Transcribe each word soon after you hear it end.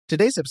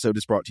Today's episode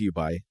is brought to you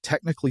by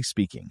Technically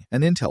Speaking,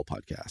 an Intel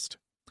podcast.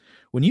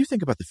 When you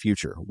think about the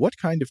future, what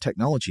kind of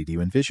technology do you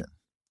envision?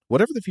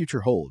 Whatever the future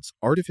holds,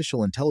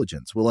 artificial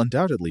intelligence will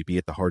undoubtedly be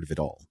at the heart of it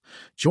all.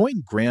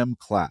 Join Graham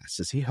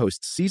Class as he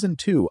hosts Season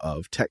 2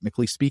 of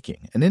Technically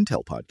Speaking, an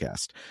Intel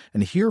podcast,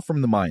 and hear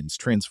from the minds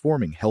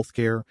transforming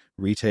healthcare,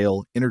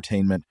 retail,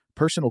 entertainment,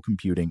 personal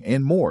computing,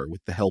 and more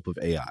with the help of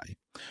AI.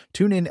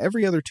 Tune in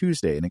every other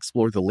Tuesday and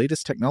explore the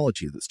latest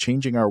technology that's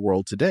changing our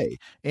world today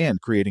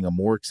and creating a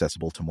more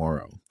accessible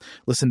tomorrow.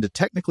 Listen to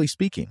Technically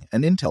Speaking,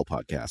 an Intel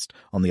podcast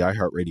on the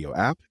iHeartRadio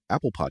app,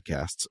 Apple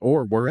Podcasts,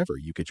 or wherever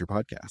you get your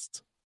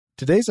podcasts.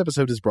 Today's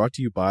episode is brought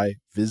to you by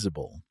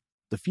Visible.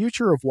 The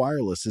future of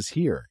wireless is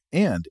here,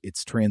 and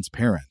it's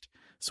transparent.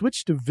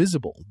 Switch to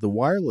Visible, the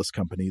wireless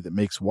company that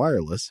makes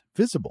wireless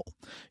visible.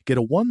 Get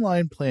a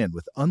one-line plan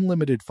with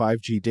unlimited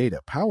 5G data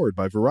powered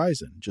by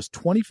Verizon, just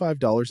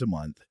 $25 a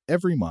month,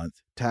 every month,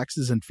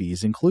 taxes and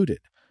fees included.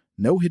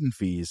 No hidden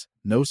fees,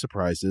 no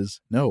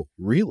surprises, no,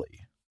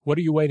 really. What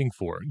are you waiting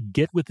for?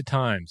 Get with the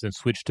times and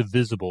switch to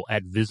Visible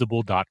at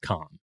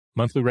Visible.com.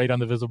 Monthly rate on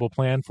the Visible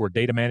plan for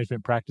data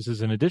management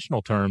practices and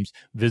additional terms,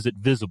 visit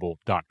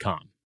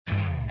Visible.com.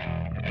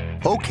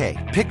 Okay,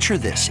 picture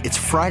this. It's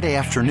Friday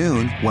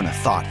afternoon when a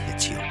thought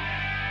hits you.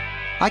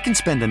 I can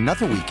spend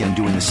another weekend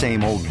doing the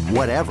same old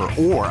whatever,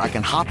 or I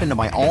can hop into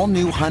my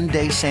all-new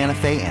Hyundai Santa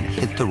Fe and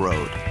hit the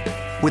road.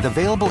 With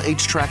available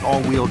H-Track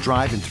all-wheel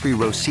drive and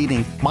 3-row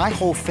seating, my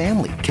whole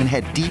family can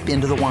head deep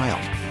into the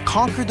wild.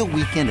 Conquer the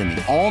weekend in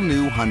the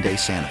all-new Hyundai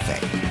Santa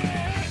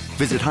Fe.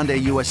 Visit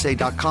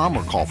HyundaiUSA.com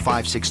or call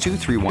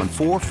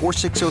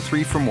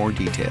 562-314-4603 for more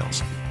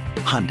details.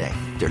 Hyundai,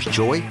 there's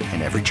joy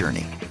in every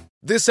journey.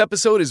 This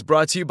episode is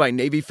brought to you by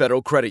Navy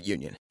Federal Credit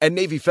Union. At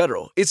Navy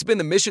Federal, it's been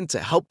the mission to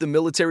help the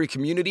military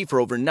community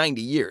for over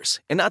 90 years.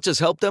 And not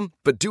just help them,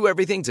 but do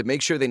everything to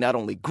make sure they not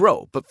only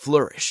grow, but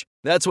flourish.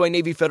 That's why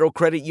Navy Federal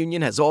Credit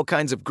Union has all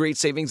kinds of great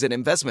savings and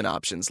investment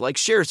options like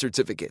share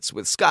certificates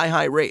with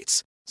sky-high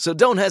rates. So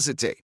don't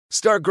hesitate.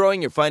 Start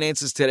growing your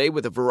finances today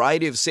with a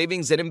variety of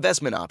savings and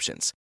investment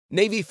options.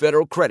 Navy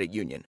Federal Credit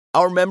Union.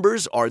 Our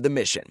members are the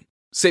mission.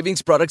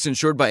 Savings products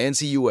insured by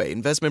NCUA.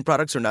 Investment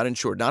products are not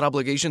insured, not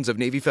obligations of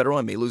Navy Federal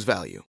and may lose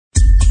value.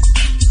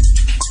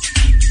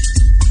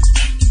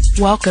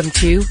 Welcome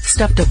to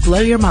Stuff to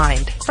Blow Your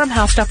Mind from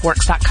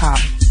HowStuffWorks.com.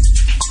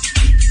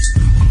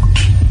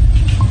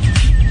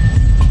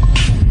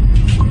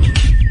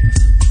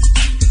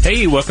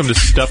 Hey, welcome to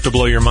Stuff to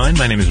Blow Your Mind.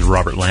 My name is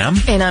Robert Lamb.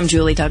 And I'm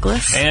Julie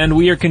Douglas. And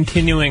we are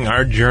continuing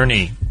our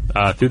journey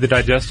through the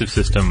digestive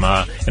system.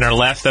 In our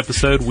last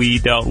episode, we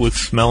dealt with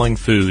smelling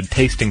food,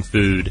 tasting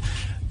food,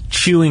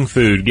 chewing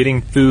food,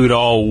 getting food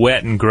all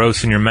wet and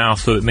gross in your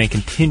mouth so it may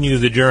continue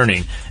the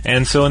journey.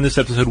 And so in this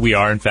episode, we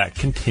are, in fact,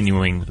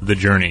 continuing the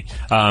journey.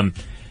 As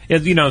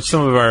you know,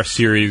 some of our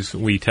series,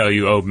 we tell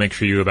you, make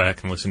sure you go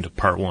back and listen to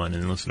part 1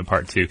 and listen to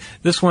part 2.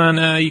 This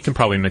one, you can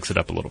probably mix it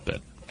up a little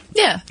bit.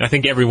 Yeah. I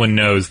think everyone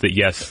knows that,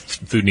 yes,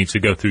 food needs to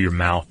go through your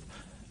mouth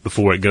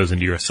before it goes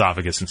into your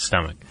esophagus and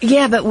stomach.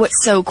 Yeah, but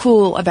what's so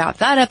cool about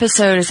that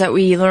episode is that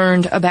we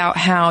learned about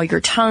how your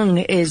tongue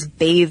is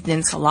bathed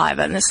in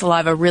saliva, and the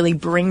saliva really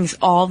brings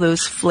all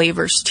those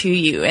flavors to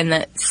you, and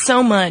that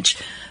so much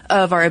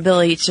of our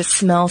ability to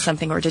smell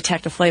something or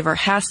detect a flavor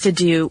has to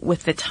do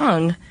with the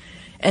tongue,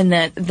 and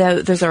that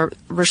those are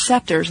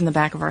receptors in the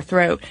back of our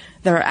throat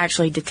that are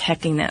actually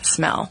detecting that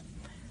smell.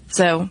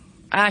 So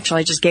I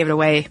just gave it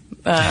away.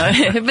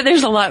 But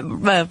there's a lot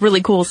of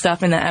really cool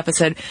stuff in that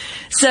episode.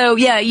 So,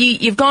 yeah,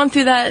 you've gone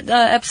through that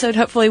episode,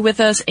 hopefully, with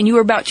us, and you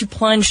were about to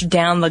plunge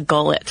down the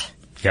gullet.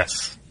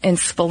 Yes. And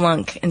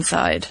spelunk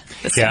inside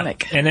the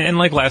stomach. And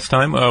like last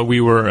time,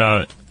 we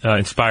were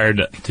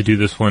inspired to do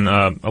this one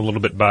a little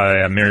bit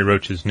by Mary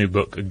Roach's new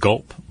book,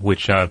 Gulp,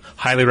 which I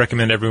highly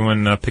recommend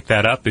everyone pick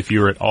that up if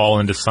you're at all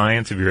into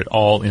science, if you're at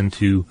all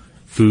into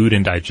food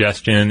and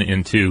digestion,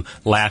 into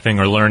laughing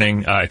or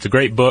learning. It's a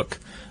great book.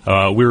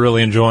 We're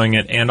really enjoying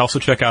it, and also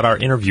check out our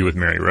interview with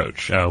Mary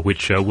Roach,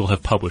 which we'll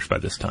have published by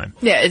this time.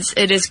 Yeah,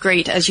 it is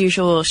great. As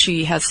usual,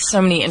 she has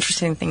so many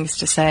interesting things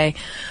to say.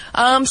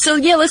 So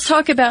let's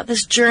talk about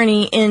this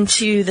journey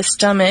into the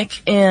stomach,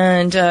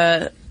 and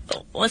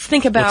let's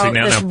think about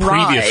this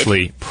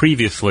ride.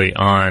 Previously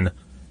on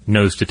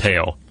Nose to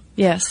Tail.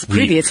 Yes,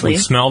 previously. We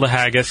smelled a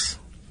haggis.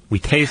 We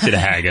tasted a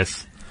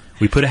haggis.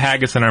 We put a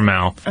haggis in our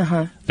mouth.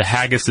 Uh-huh. The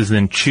haggis is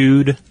then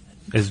chewed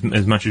as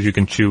much as you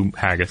can chew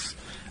haggis.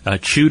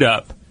 Chewed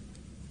up,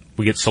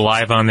 we get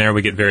saliva on there,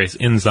 we get various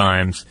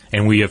enzymes,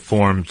 and we have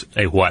formed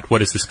a what?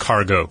 What is this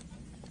cargo?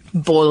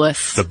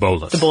 Bolus. The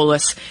bolus. The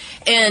bolus.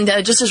 And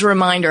just as a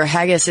reminder,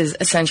 haggis is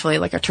essentially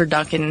like a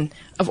turducken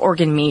of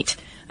organ meat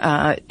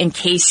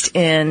encased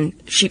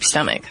in sheep's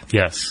stomach.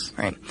 Yes.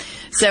 Right.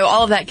 So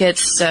all of that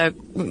gets,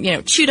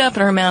 chewed up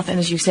in our mouth, and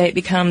as you say, it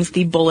becomes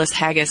the bolus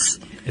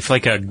haggis. It's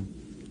like a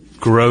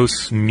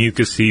gross,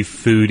 mucusy,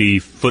 foody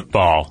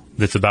football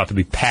that's about to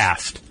be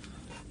passed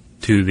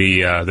to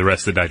the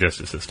rest of the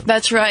digestive system.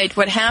 That's right.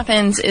 What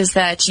happens is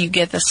that you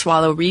get the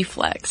swallow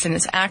reflex, and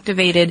it's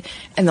activated,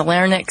 and the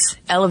larynx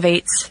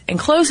elevates and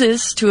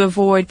closes to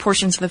avoid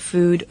portions of the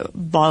food,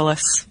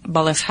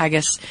 bolus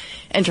haggis,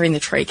 entering the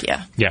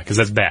trachea. Yeah, because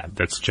that's bad.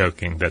 That's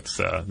choking. That's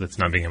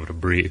not being able to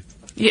breathe.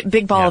 Yeah,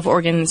 big ball of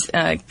organs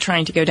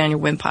trying to go down your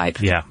windpipe.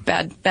 Yeah.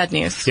 Bad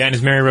news. Yeah, and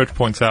as Mary Roach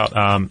points out,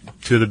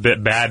 two of the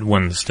bad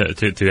ones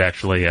to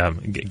actually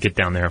get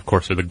down there, of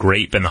course, are the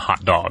grape and the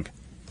hot dog.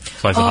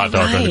 Slice of hot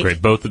dog and the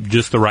grape. Both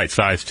just the right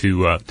size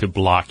to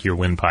block your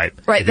windpipe.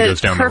 Right, if it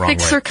goes down the wrong way.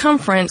 Perfect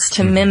circumference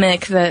to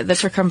mimic the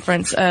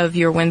circumference of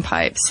your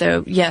windpipe.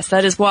 So, yes,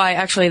 that is why,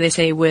 actually, they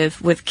say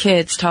with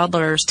kids,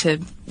 toddlers,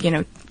 to,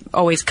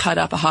 always cut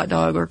up a hot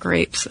dog or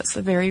grapes. That's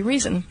the very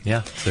reason.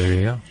 Yeah, so there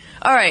you go.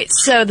 All right,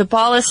 so the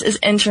bolus is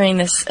entering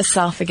this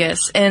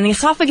esophagus, and the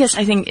esophagus,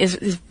 I think,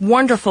 is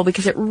wonderful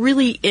because it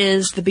really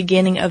is the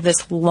beginning of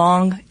this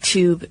long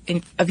tube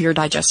of your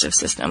digestive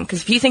system.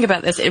 Because if you think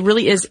about this, it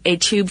really is a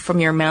tube from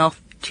your mouth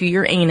to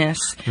your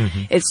anus.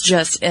 Mm-hmm. It's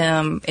just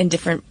in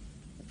different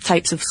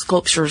types of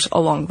sculptures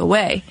along the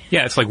way.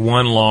 Yeah, it's like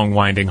one long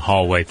winding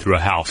hallway through a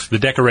house. The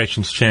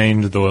decorations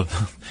change,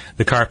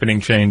 the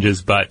carpeting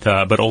changes, but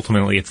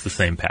ultimately it's the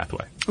same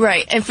pathway.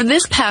 Right, and for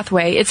this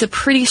pathway, it's a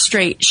pretty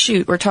straight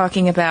chute. We're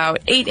talking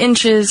about 8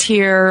 inches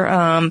here,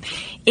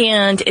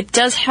 and it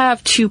does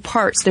have two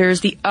parts.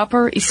 There's the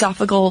upper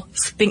esophageal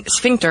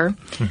sphincter,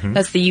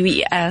 that's the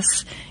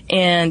UES,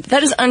 and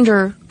that is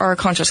under our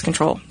conscious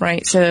control,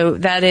 right? So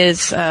that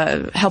is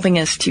helping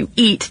us to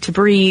eat, to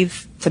breathe,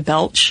 to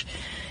belch,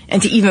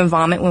 and to even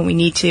vomit when we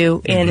need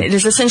to. And it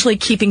is essentially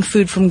keeping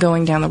food from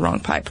going down the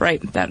wrong pipe,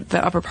 right?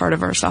 The upper part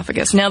of our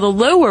esophagus. Now, the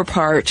lower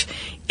part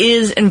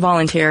is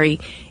involuntary,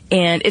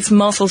 and its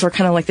muscles are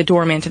kind of like the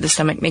doorman to the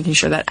stomach, making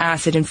sure that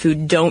acid and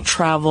food don't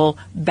travel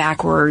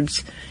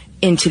backwards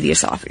into the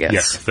esophagus.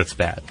 Yes, that's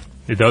bad.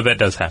 Though that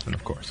does happen,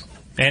 of course.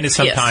 And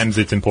sometimes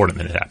it's important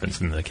that it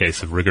happens in the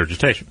case of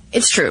regurgitation.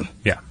 It's true.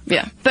 Yeah.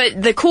 Yeah.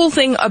 But the cool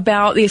thing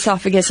about the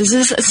esophagus is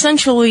it's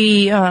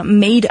essentially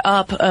made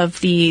up of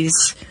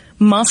these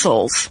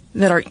muscles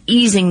that are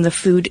easing the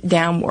food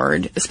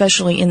downward,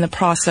 especially in the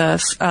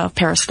process of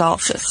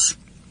peristalsis.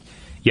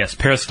 Yes,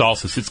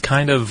 peristalsis. It's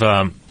kind of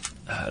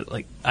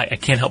like I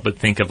can't help but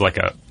think of like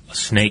a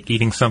snake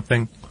eating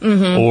something,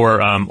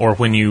 or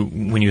when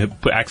you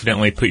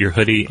accidentally put your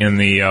hoodie in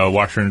the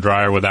washer and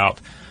dryer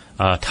without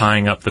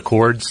tying up the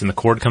cords, and the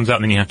cord comes out,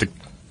 and then you have to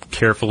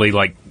carefully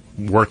like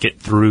work it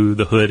through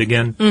the hood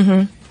again.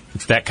 Mm-hmm.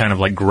 It's that kind of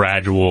like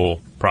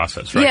gradual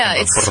process, right? Yeah,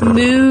 it's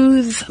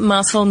smooth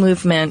muscle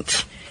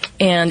movement,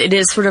 and it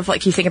is sort of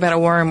like you think about a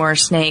worm or a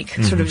snake,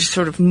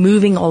 sort of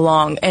moving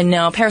along. And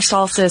now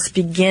peristalsis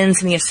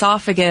begins in the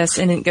esophagus,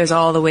 and it goes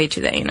all the way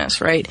to the anus,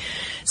 right?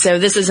 So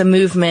this is a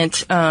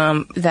movement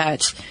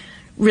that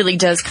really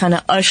does kind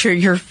of usher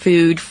your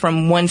food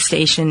from one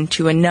station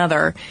to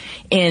another.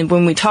 And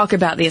when we talk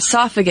about the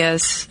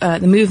esophagus, the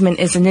movement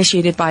is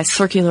initiated by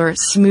circular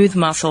smooth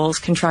muscles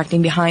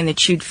contracting behind the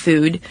chewed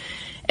food.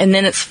 And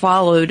then it's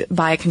followed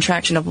by a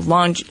contraction of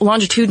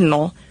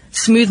longitudinal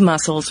smooth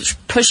muscles, which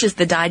pushes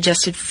the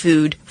digested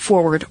food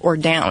forward or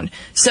down.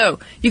 So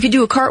you could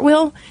do a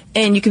cartwheel,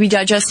 and you could be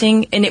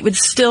digesting, and it would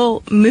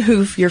still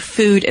move your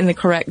food in the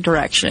correct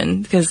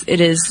direction, because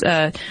it is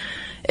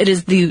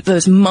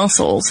those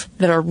muscles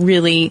that are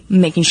really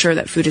making sure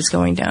that food is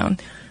going down,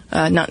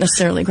 not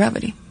necessarily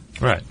gravity.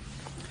 Right.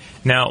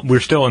 Now, we're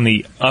still in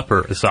the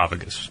upper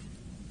esophagus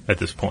at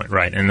this point,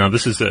 right? And now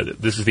this is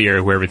the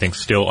area where everything's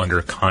still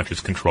under conscious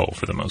control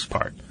for the most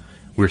part.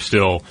 We're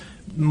still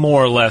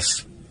more or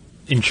less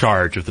in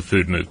charge of the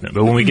food movement.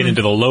 But when we get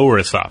into the lower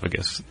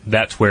esophagus,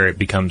 that's where it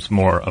becomes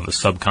more of a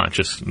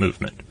subconscious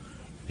movement.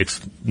 It's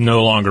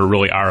no longer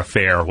really our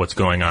affair what's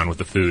going on with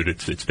the food.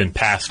 It's been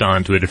passed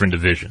on to a different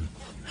division.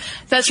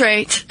 That's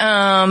right.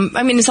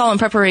 It's all in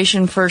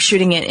preparation for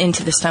shooting it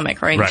into the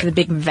stomach, right? Into the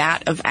big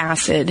vat of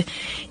acid.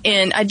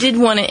 And I did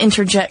want to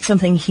interject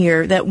something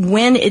here, that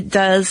when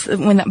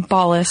that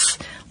bolus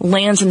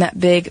lands in that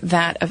big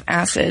vat of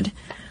acid,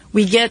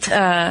 we get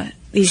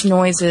these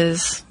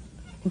noises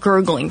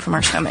gurgling from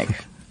our stomach.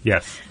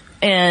 Yes.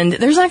 And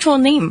there's an actual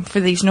name for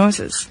these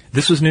noises.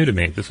 This was new to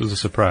me. This was a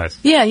surprise.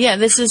 Yeah.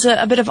 This is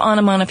a bit of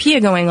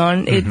onomatopoeia going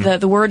on.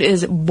 The word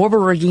is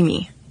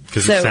borborygmi.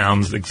 Because it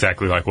sounds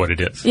exactly like what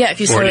it is. Yeah, if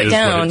you slow it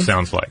down. What it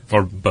sounds like.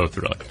 Or both,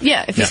 really.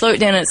 Yeah, if you slow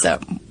it down, it's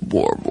that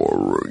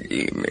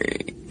borborygmi.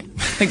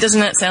 Like,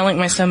 doesn't that sound like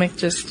my stomach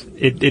just...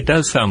 It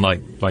does sound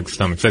like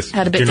stomach. That's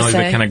had a bit generally to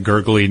say. The kind of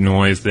gurgly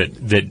noise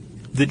that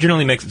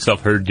generally makes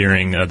itself heard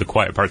during the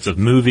quiet parts of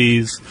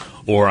movies,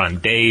 or on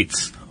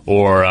dates,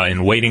 or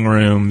in waiting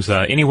rooms,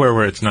 anywhere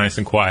where it's nice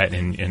and quiet,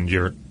 and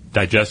your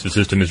digestive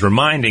system is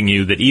reminding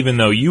you that even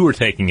though you were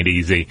taking it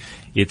easy,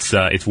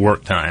 it's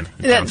work time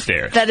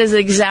downstairs. That is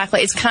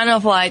exactly. It's kind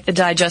of like the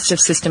digestive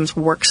system's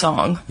work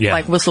song,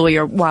 like whistle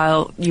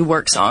while you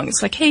work song.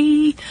 It's like,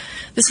 hey,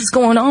 this is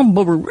going on,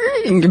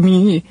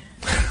 borborygmi.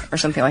 or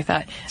something like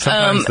that.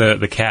 Sometimes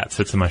the cat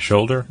sits on my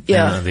shoulder.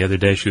 Yeah. And, the other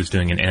day she was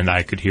doing it, and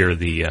I could hear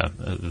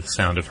the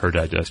sound of her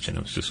digestion.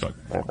 It was just like.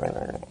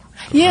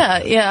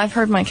 Yeah, I've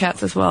heard my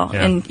cats as well.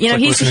 Yeah. And, It's like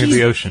listening to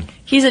the ocean.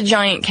 He's a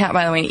giant cat,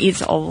 by the way, and he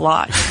eats a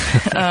lot.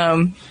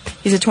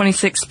 He's a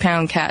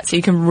 26-pound cat, so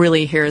you can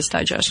really hear his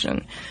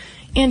digestion.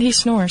 And he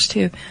snores,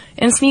 too,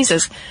 and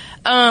sneezes.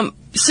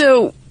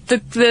 So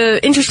the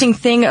interesting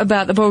thing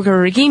about the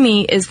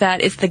Bogarigimi is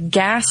that it's the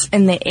gas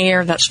in the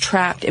air that's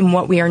trapped in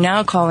what we are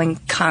now calling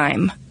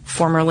chyme,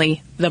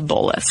 formerly the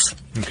bolus.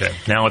 Okay.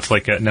 Now it's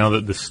like now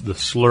that the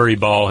slurry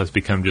ball has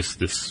become just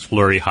this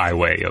slurry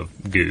highway of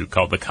goo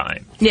called the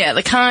chyme. Yeah,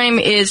 the chyme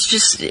is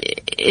just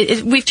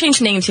we've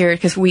changed names here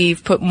because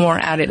we've put more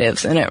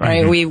additives in it,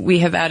 right? Mm-hmm. We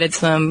have added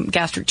some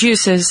gastric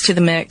juices to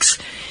the mix,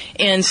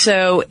 and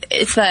so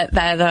it's that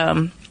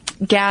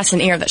gas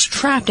and air that's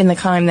trapped in the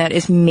chyme that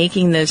is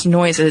making those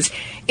noises.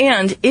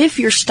 And if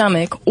your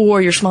stomach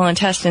or your small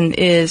intestine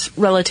is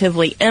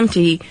relatively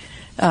empty,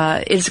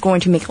 it's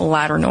going to make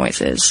louder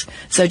noises.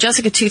 So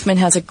Jessica Toothman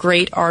has a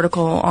great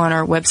article on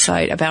our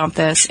website about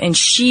this, and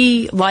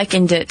she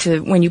likened it to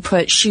when you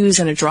put shoes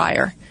in a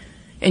dryer.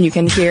 And you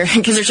can hear,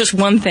 because there's just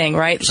one thing,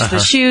 right? It's just the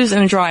shoes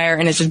in a dryer,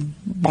 and it's just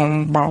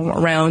boom, boom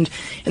around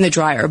in the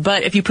dryer.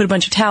 But if you put a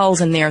bunch of towels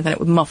in there, then it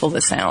would muffle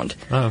the sound.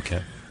 Oh,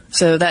 okay.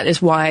 So that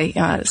is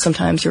why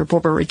sometimes your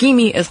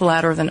Borborygmi is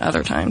louder than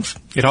other times.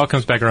 It all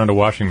comes back around to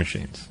washing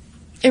machines.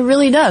 It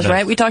really does,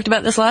 right? We talked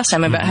about this last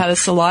time, about how the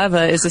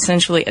saliva is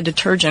essentially a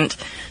detergent,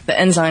 the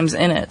enzymes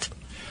in it.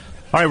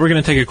 All right, we're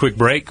going to take a quick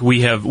break.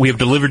 We have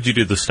delivered you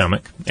to the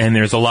stomach, and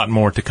there's a lot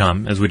more to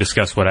come as we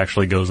discuss what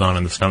actually goes on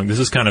in the stomach. This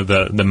is kind of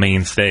the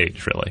main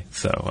stage, really.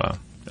 So,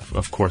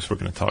 of course, we're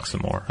going to talk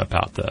some more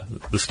about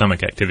the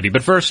stomach activity.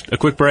 But first, a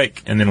quick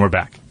break, and then we're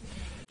back.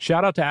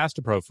 Shout out to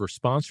Astepro for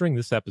sponsoring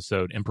this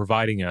episode and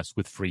providing us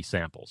with free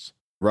samples.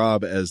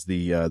 Rob, as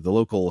the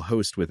local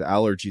host with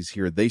allergies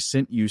here, they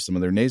sent you some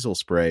of their nasal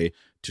spray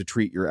to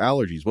treat your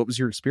allergies. What was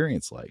your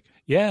experience like?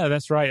 Yeah,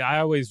 that's right. I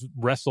always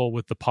wrestle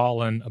with the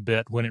pollen a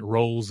bit when it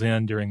rolls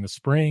in during the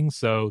spring,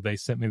 so they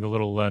sent me the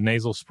little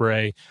nasal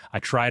spray. I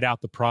tried out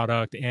the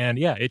product, and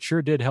yeah, it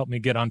sure did help me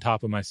get on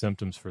top of my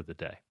symptoms for the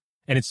day.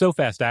 And it's so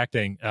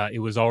fast-acting, it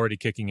was already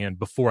kicking in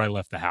before I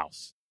left the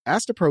house.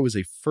 Astepro is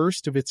a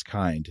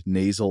first-of-its-kind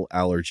nasal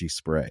allergy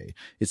spray.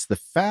 It's the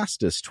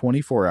fastest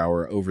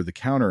 24-hour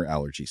over-the-counter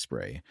allergy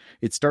spray.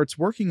 It starts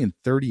working in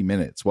 30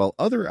 minutes, while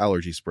other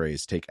allergy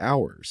sprays take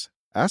hours.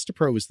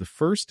 Astepro is the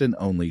first and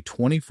only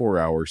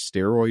 24-hour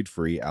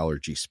steroid-free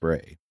allergy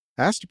spray.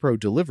 Astepro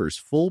delivers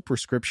full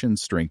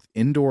prescription-strength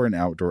indoor and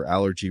outdoor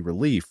allergy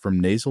relief from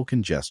nasal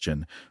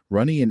congestion,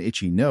 runny and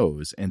itchy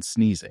nose, and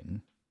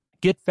sneezing.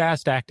 Get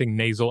fast-acting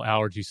nasal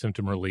allergy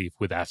symptom relief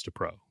with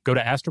Astepro. Go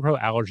to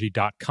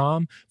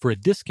asteproallergy.com for a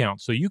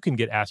discount so you can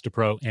get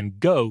Astepro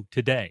and go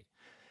today.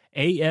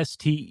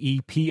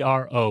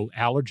 ASTEPRO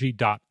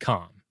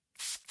allergy.com.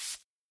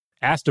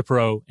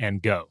 Astepro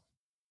and go.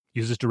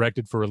 Use as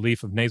directed for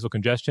relief of nasal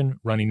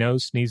congestion, runny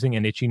nose, sneezing,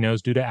 and itchy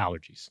nose due to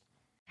allergies.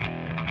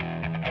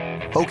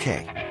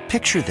 Okay,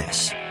 picture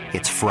this.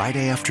 It's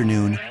Friday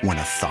afternoon when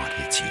a thought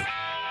hits you.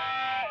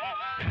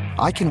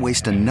 I can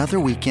waste another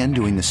weekend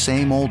doing the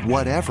same old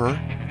whatever,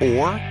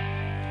 or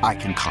I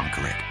can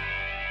conquer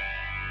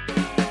it.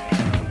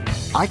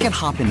 I can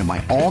hop into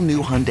my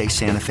all-new Hyundai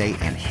Santa Fe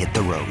and hit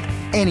the road.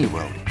 Any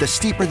road. The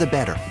steeper, the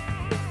better.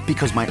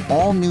 Because my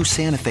all-new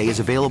Santa Fe is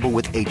available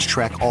with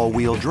H-Track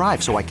all-wheel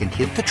drive, so I can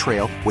hit the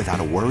trail without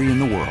a worry in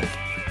the world.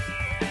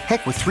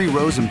 Heck, with 3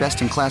 rows and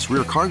best-in-class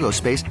rear cargo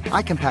space,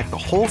 I can pack the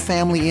whole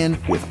family in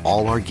with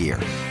all our gear.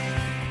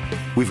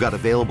 We've got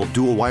available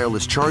dual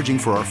wireless charging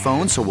for our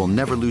phones, so we'll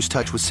never lose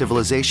touch with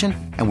civilization,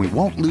 and we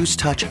won't lose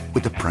touch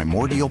with the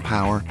primordial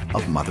power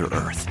of Mother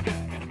Earth.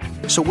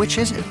 So which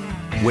is it?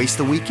 Waste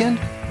the weekend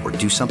or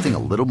do something a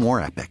little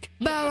more epic?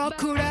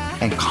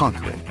 And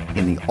conquer it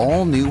in the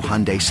all-new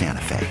Hyundai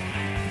Santa Fe.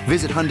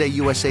 Visit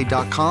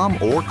HyundaiUSA.com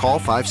or call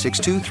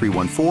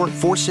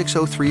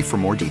 562-314-4603 for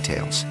more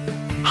details.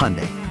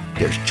 Hyundai,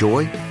 there's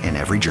joy in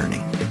every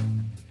journey.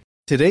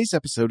 Today's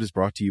episode is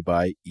brought to you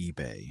by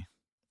eBay.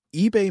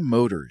 eBay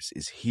Motors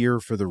is here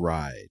for the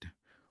ride.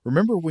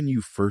 Remember when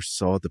you first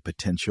saw the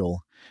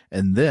potential?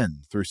 And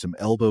then, through some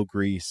elbow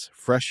grease,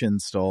 fresh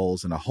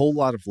installs, and a whole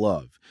lot of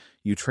love,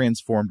 you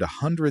transformed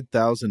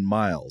 100,000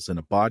 miles and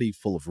a body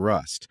full of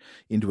rust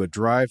into a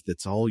drive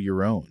that's all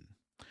your own.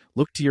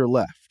 Look to your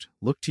left.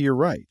 Look to your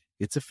right.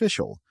 It's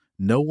official.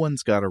 No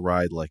one's got a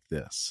ride like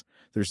this.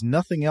 There's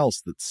nothing else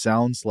that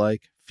sounds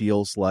like,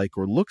 feels like,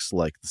 or looks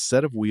like the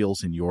set of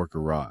wheels in your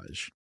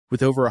garage.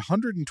 With over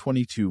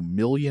 122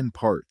 million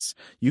parts,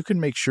 you can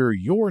make sure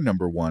your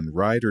number one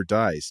ride or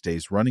die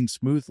stays running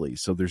smoothly,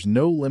 so there's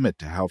no limit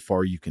to how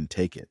far you can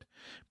take it.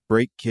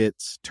 Brake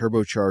kits,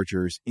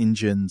 turbochargers,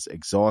 engines,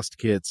 exhaust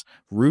kits,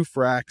 roof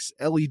racks,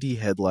 LED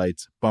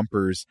headlights,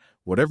 bumpers,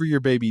 whatever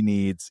your baby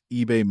needs,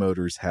 eBay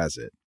Motors has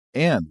it.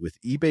 And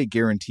with eBay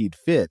Guaranteed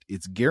Fit,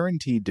 it's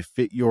guaranteed to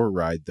fit your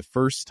ride the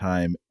first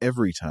time,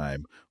 every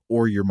time,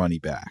 or your money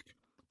back.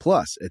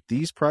 Plus, at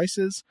these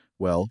prices,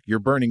 well, you're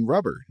burning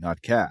rubber,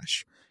 not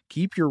cash.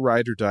 Keep your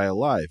ride or die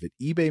alive at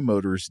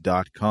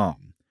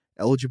ebaymotors.com.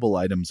 Eligible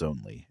items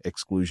only.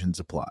 Exclusions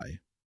apply.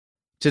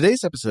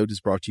 Today's episode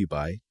is brought to you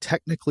by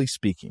Technically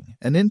Speaking,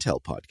 an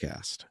Intel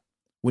podcast.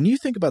 When you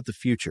think about the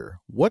future,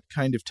 what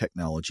kind of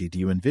technology do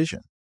you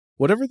envision?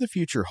 Whatever the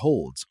future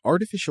holds,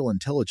 artificial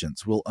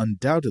intelligence will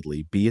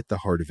undoubtedly be at the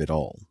heart of it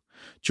all.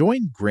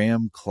 Join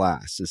Graham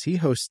Class as he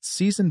hosts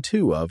Season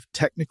 2 of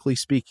Technically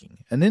Speaking,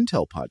 an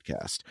Intel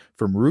podcast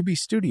from Ruby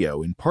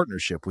Studio in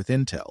partnership with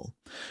Intel.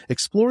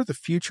 Explore the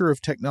future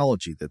of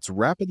technology that's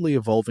rapidly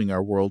evolving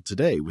our world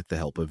today with the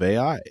help of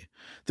AI.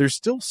 There's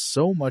still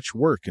so much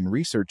work and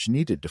research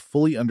needed to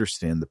fully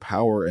understand the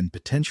power and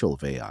potential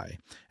of AI,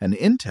 and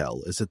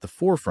Intel is at the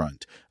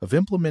forefront of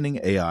implementing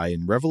AI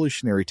in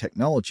revolutionary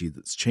technology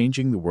that's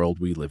changing the world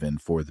we live in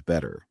for the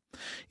better.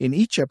 In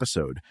each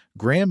episode,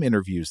 Graham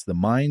interviews the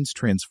minds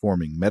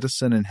transforming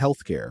medicine and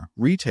healthcare,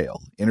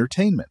 retail,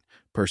 entertainment,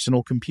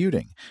 personal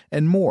computing,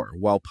 and more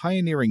while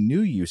pioneering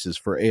new uses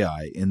for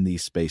AI in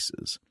these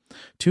spaces.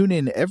 Tune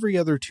in every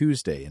other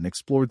Tuesday and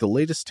explore the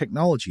latest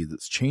technology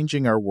that's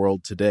changing our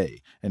world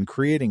today and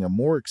creating a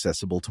more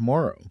accessible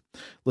tomorrow.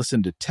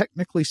 Listen to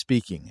Technically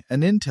Speaking,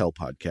 an Intel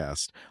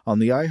podcast on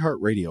the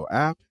iHeartRadio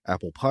app,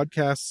 Apple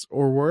Podcasts,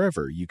 or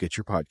wherever you get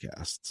your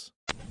podcasts.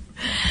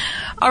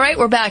 All right,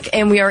 we're back,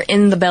 and we are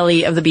in the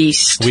belly of the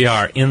beast. We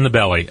are in the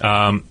belly.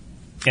 And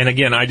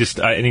again,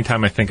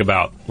 anytime I think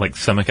about like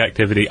stomach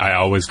activity, I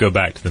always go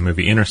back to the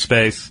movie Inner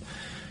Space,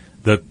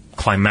 the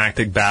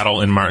climactic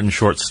battle in Martin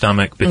Short's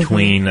stomach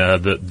between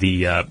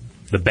the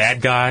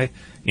bad guy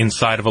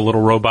inside of a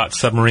little robot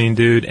submarine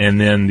dude, and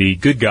then the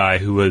good guy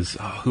who was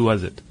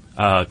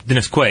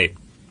Dennis Quaid.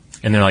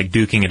 And they're like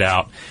duking it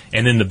out,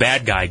 and then the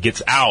bad guy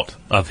gets out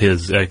of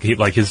his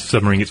his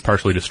submarine gets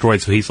partially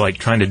destroyed, so he's like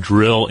trying to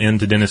drill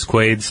into Dennis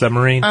Quaid's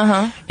submarine,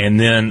 and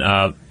then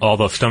all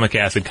the stomach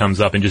acid comes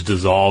up and just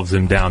dissolves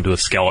him down to a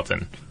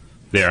skeleton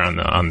there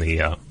on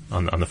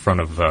the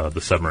front of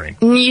the submarine.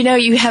 You know,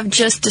 you have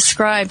just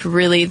described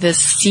really this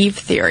sieve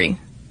theory.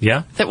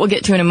 Yeah, that we'll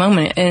get to in a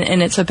moment,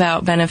 and it's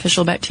about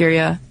beneficial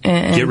bacteria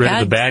and get rid of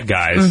the bad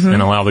guys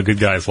and allow the good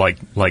guys like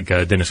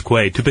Dennis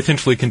Quaid to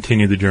potentially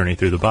continue the journey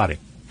through the body.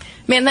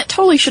 Man, that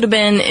totally should have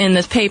been in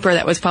this paper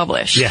that was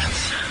published.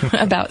 Yes.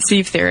 About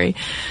sieve theory.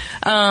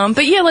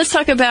 But yeah, let's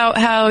talk about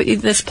how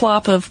this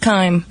plop of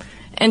chyme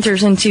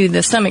enters into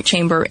the stomach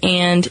chamber,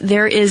 and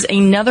there is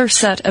another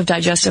set of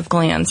digestive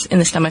glands in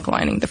the stomach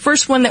lining. The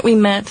first one that we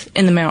met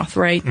in the mouth,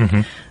 right?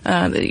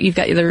 You've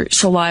got your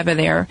saliva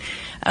there.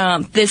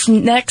 This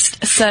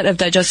next set of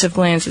digestive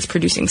glands is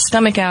producing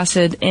stomach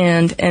acid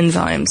and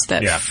enzymes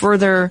that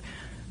further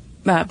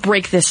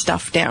break this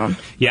stuff down.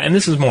 Yeah, and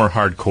this is more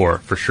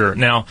hardcore for sure.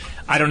 Now,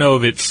 I don't know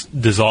if it's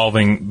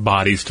dissolving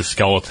bodies to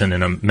skeleton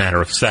in a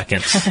matter of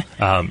seconds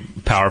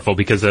powerful,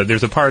 because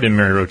there's a part in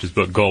Mary Roach's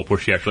book Gulp where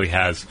she actually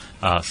has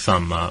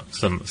some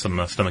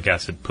stomach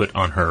acid put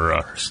on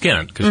her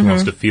skin because she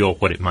wants to feel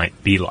what it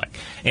might be like,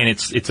 and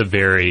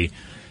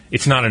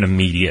it's not an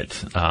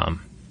immediate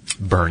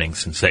burning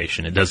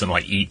sensation. It doesn't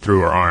like eat through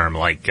her arm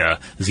like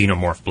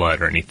xenomorph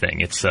blood or anything.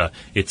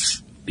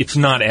 It's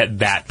not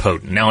that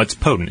potent. Now, it's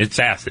potent. It's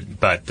acid,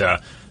 but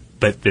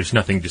there's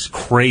nothing just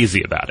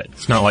crazy about it.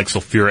 It's not like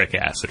sulfuric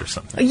acid or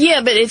something.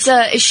 Yeah, but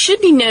it should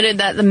be noted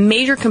that the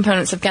major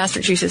components of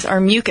gastric juices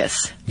are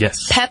mucus,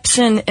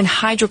 pepsin, and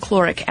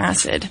hydrochloric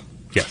acid.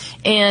 Yes.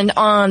 And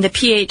on the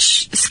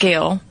pH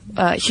scale,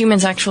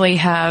 humans actually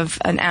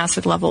have an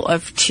acid level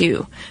of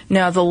 2.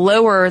 Now, the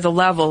lower the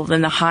level,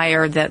 then the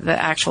higher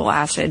the actual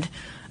acid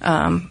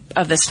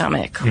of the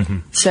stomach.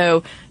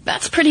 So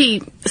that's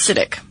pretty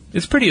acidic.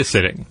 It's pretty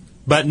acidic,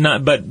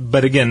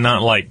 but again,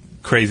 not like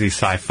crazy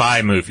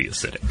sci-fi movie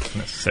acidic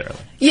necessarily.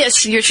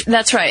 Yes,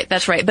 that's right.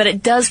 But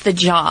it does the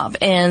job,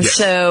 and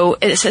so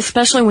it's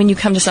especially when you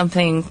come to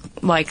something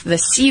like the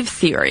sieve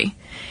theory.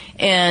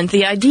 And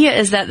the idea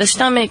is that the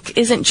stomach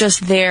isn't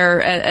just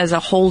there as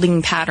a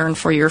holding pattern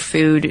for your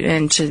food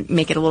and to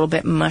make it a little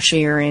bit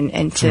mushier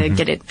and to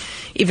get it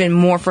even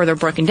more further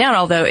broken down,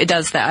 although it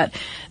does that.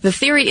 The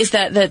theory is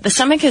that the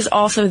stomach is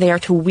also there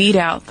to weed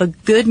out the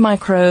good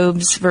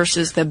microbes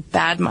versus the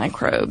bad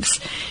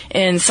microbes.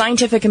 And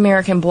Scientific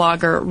American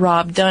blogger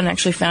Rob Dunn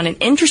actually found an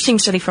interesting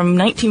study from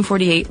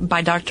 1948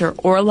 by Dr.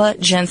 Orla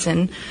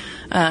Jensen.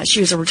 She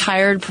was a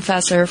retired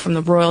professor from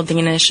the Royal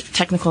Danish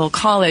Technical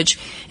College.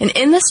 And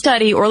in the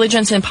study, Orla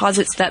Jensen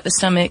posits that the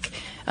stomach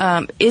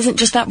isn't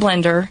just that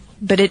blender,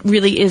 but it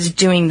really is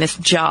doing this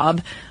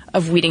job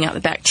of weeding out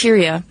the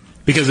bacteria.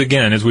 Because,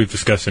 again, as we've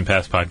discussed in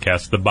past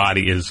podcasts, the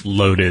body is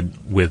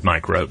loaded with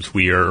microbes.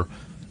 We are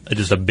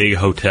just a big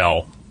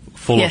hotel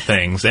full of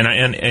things.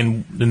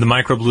 And the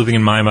microbes living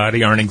in my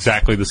body aren't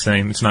exactly the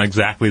same. It's not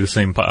exactly the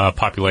same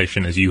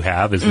population as you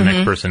have, as the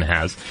next person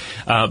has.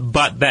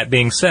 But that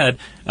being said,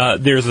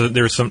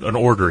 there's an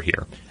order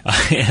here.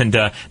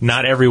 And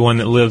not everyone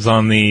that lives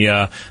on the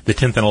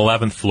 10th and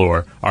 11th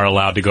floor are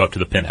allowed to go up to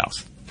the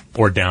penthouse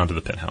or down to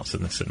the penthouse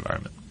in this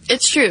environment.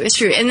 It's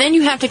true. And then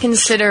you have to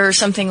consider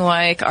something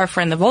like our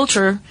friend the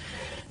vulture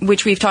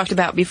which we've talked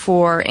about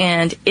before,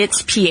 and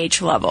its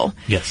pH level.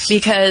 Yes.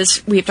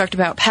 Because we've talked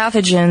about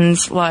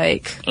pathogens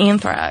like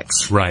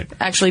anthrax. Right.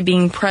 Actually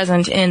being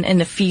present in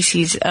the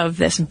feces of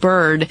this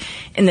bird,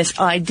 and this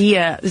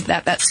idea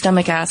that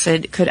stomach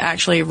acid could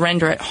actually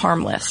render it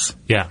harmless.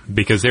 Yeah,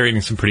 because they're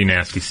eating some pretty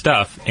nasty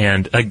stuff,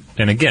 and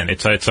again,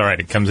 it's all right.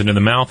 It comes into the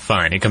mouth,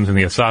 fine. It comes in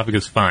the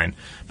esophagus, fine.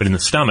 But in the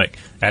stomach,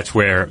 that's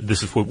where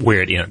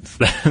where it ends.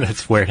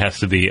 That's where it has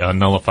to be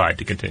nullified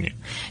to continue.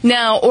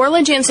 Now,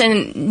 Orla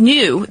Jansen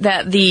knew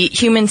that the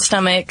human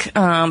stomach,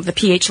 the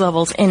pH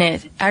levels in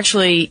it,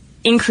 actually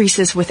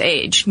increases with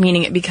age,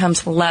 meaning it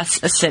becomes less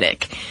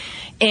acidic.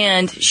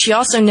 And she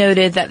also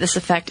noted that this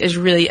effect is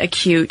really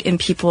acute in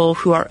people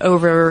who are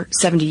over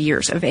 70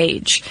 years of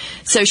age.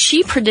 So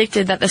she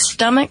predicted that the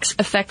stomach's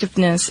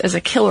effectiveness as a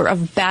killer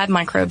of bad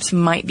microbes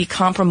might be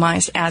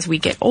compromised as we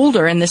get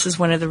older, and this is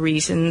one of the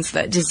reasons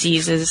that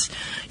diseases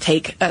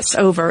take us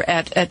over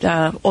at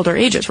older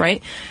ages,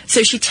 right?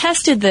 So she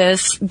tested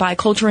this by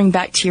culturing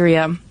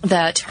bacteria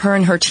that her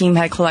and her team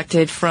had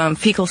collected from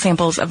fecal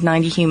samples of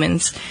 90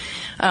 humans.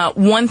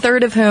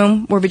 1/3 of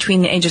whom were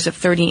between the ages of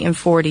 30 and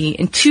 40,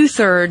 and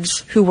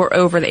 2/3 who were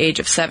over the age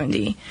of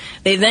 70.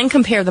 They then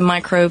compared the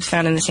microbes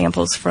found in the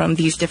samples from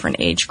these different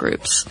age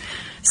groups.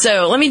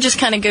 So let me just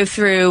kind of go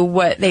through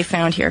what they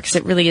found here, because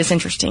it really is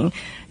interesting.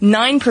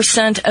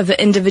 9% of the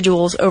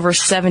individuals over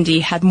 70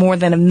 had more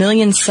than 1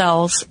 million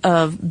cells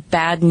of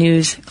bad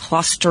news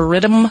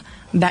Clostridium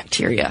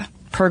bacteria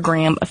per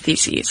gram of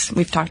feces.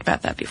 We've talked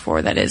about that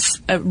before. That is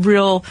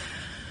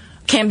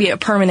can be a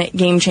permanent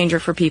game changer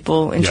for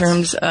people in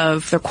terms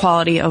of their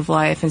quality of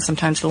life and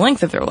sometimes the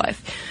length of their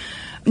life.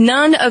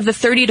 None of the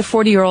 30 to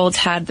 40-year-olds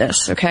had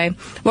this, okay?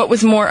 What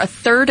was more,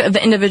 1/3 of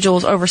the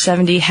individuals over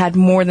 70 had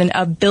more than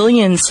 1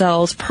 billion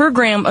cells per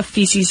gram of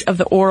feces of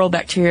the oral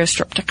bacteria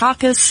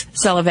Streptococcus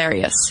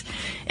salivarius.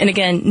 And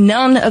again,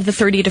 none of the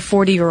 30 to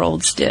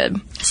 40-year-olds did.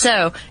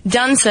 So,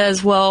 Dunn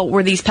says, well,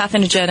 were these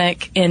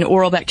pathogenic and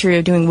oral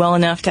bacteria doing well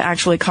enough to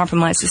actually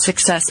compromise the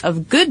success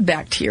of good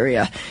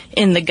bacteria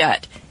in the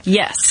gut?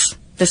 Yes,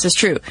 this is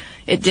true.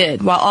 It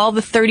did. While all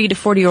the 30 to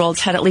 40-year-olds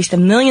had at least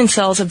 1 million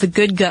cells of the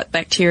good gut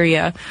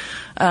bacteria,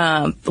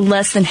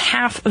 less than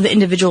half of the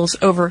individuals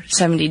over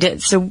 70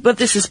 did. So what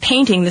this is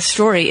painting, this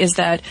story, is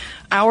that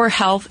our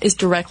health is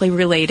directly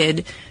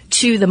related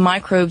to the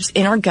microbes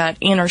in our gut,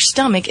 and our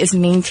stomach is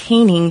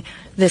maintaining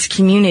this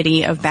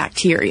community of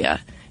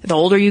bacteria. The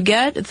older you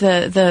get,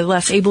 the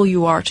less able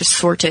you are to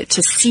sort it,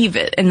 to sieve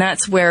it. And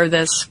that's where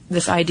this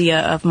idea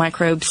of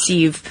microbe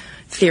sieve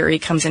theory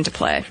comes into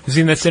play.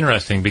 See, that's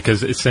interesting,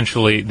 because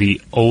essentially the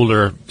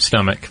older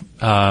stomach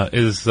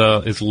is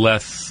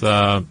less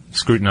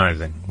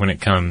scrutinizing when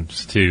it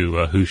comes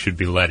to who should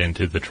be let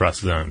into the trust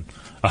zone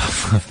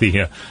of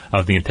the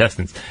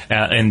intestines,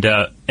 and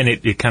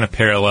it kind of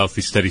parallels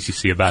these studies you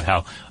see about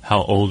how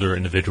older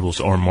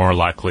individuals are more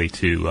likely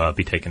to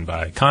be taken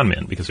by con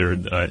men, because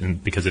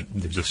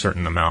there's a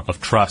certain amount of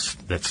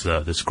trust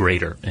that's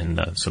greater in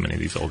so many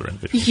of these older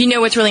individuals. You know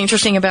what's really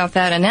interesting about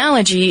that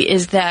analogy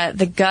is that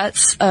the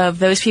guts of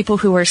those people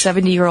who were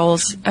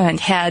 70-year-olds and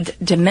had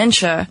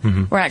dementia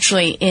were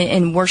actually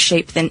in worse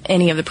shape than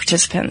any of the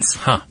participants.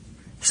 Huh.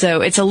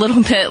 So it's a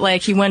little bit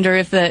like you wonder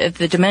if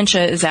the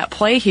dementia is at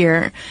play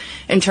here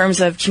in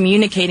terms of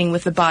communicating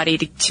with the body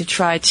to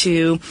try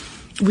to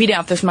weed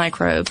out those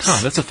microbes. Oh,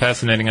 that's a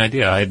fascinating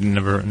idea. I had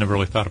never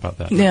really thought about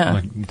that. Yeah.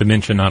 Like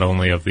dementia not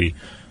only of the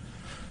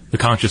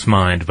conscious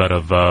mind, but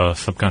of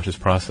subconscious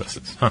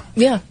processes. Huh.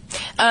 Yeah.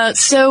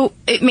 So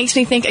it makes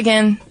me think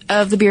again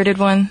of the bearded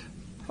one,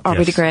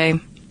 Aubrey de Grey,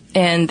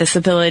 and this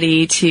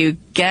ability to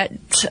get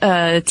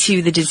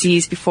to the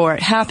disease before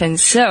it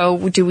happens.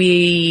 So do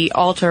we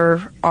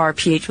alter our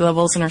pH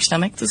levels in our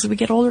stomachs as we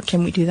get older?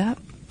 Can we do that?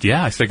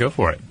 Yeah, I say go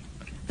for it.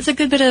 It's a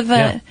good bit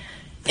of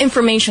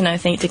information, I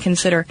think, to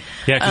consider.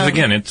 Yeah, because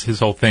again, it's his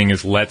whole thing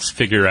is let's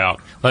figure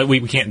out, we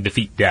can't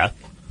defeat death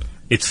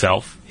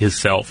itself, his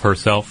self,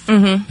 herself.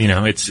 Mm-hmm. You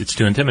know, it's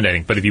too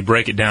intimidating. But if you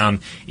break it down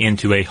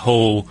into a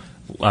whole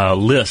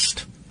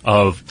list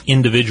of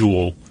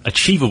individual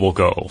achievable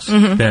goals,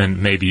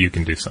 then maybe you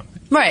can do something.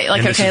 Right,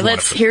 like, okay,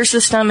 here's the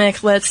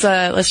stomach, let's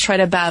try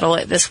to battle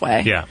it this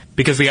way. Yeah,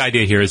 because the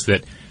idea here is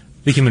that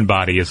the human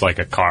body is like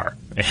a car,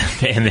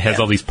 and it has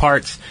all these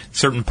parts,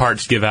 certain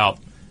parts give out,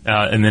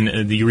 and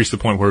then you reach the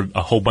point where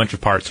a whole bunch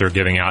of parts are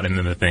giving out, and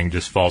then the thing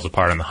just falls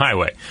apart on the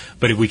highway.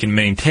 But if we can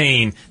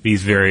maintain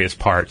these various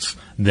parts,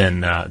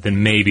 then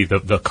maybe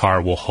the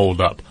car will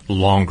hold up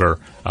longer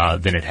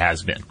than it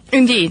has been.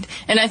 Indeed.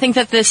 And I think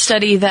that this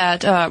study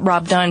that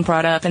Rob Dunn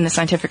brought up in the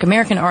Scientific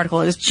American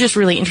article is just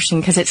really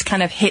interesting because it's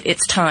kind of hit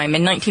its time.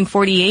 In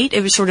 1948,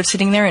 it was sort of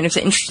sitting there, and it's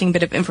an interesting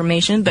bit of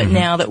information. But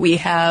now that we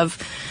have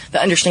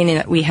the understanding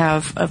that we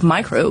have of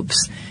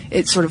microbes,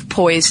 it's sort of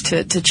poised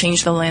to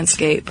change the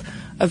landscape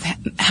of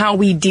how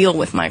we deal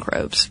with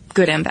microbes,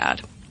 good and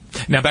bad.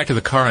 Now, back to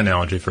the car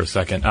analogy for a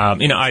second.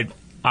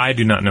 I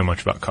do not know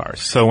much about cars.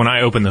 So when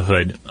I open the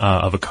hood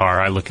of a car,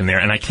 I look in there,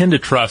 and I tend to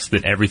trust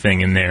that everything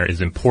in there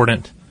is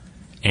important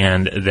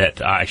and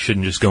that I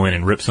shouldn't just go in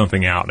and rip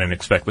something out and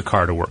expect the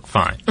car to work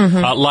fine.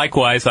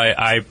 Likewise,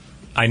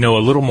 I know a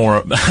little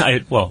more.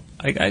 I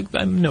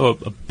know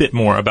a bit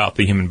more about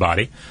the human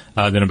body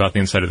than about the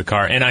inside of the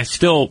car, and I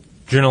still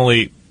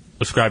generally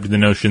ascribe to the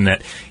notion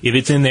that if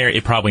it's in there,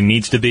 it probably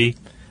needs to be,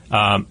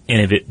 and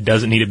if it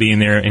doesn't need to be in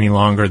there any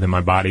longer, then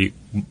my body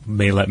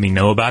may let me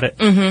know about it.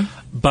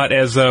 But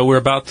as we're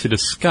about to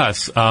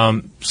discuss,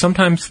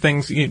 sometimes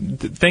things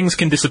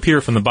can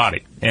disappear from the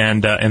body,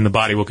 and the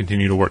body will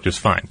continue to work just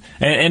fine.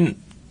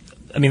 And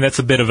I mean, that's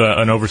a bit of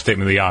an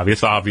overstatement of the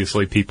obvious.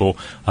 Obviously, people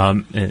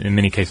in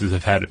many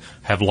cases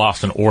have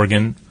lost an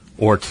organ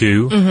or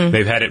two.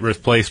 They've had it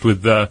replaced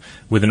with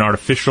an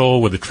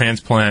artificial, with a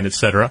transplant,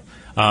 etc.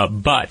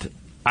 But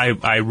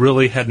I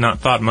really had not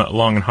thought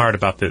long and hard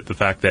about the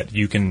fact that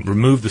you can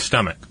remove the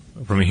stomach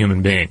from a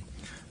human being,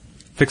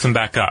 fix them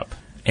back up,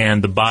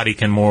 and the body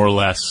can more or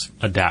less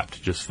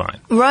adapt just fine.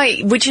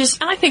 Right, which is,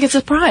 I think, a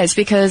surprise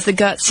because the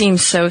gut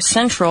seems so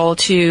central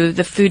to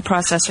the food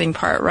processing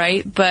part,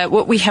 right? But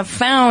what we have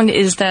found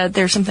is that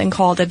there's something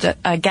called a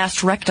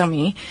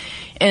gastrectomy,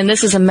 and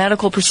this is a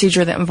medical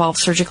procedure that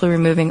involves surgically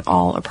removing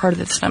all or part of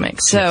the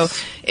stomach. So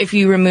if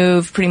you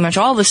remove pretty much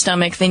all the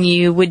stomach, then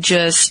you would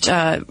just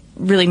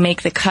really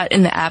make the cut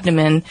in the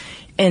abdomen,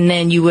 and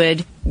then you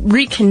would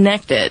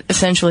reconnect it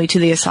essentially to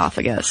the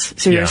esophagus.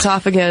 So your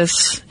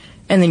esophagus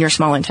and then your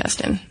small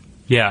intestine.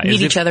 Yeah,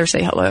 meet each other,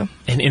 say hello.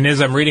 And as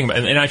I'm reading,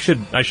 and I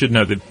should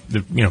note that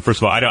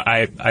first of all,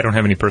 I don't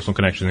have any personal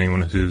connection to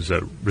anyone who's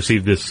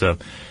received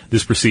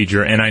this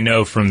procedure, and I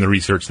know from the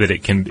research that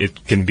it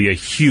can be a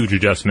huge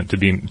adjustment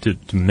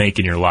to make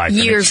in your life.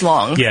 Years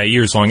long. Yeah,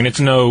 years long, and it's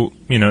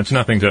it's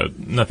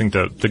nothing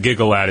to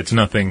giggle at. It's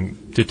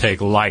nothing to take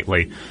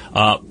lightly.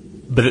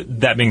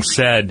 But that being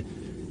said,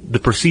 the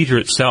procedure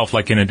itself,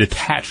 like in a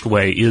detached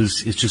way,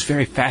 is just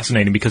very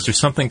fascinating because there's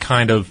something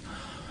kind of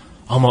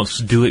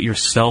almost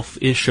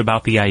do-it-yourself-ish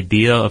about the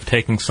idea of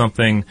taking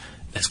something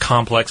as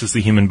complex as the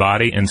human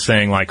body and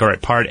saying, like, all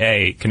right, part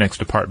A connects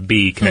to part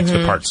B, connects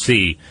to part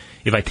C.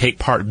 If I take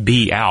part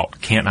B out,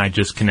 can't I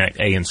just connect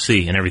A and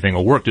C and everything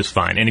will work just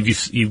fine? And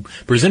if you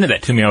presented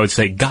that to me, I would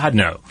say, God,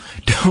 no.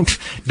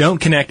 Don't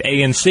connect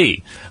A and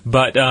C.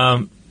 But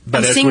I'm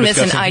seeing this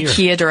in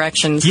IKEA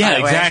directions. Yeah,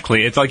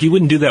 exactly. It's like you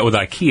wouldn't do that with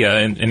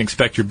IKEA and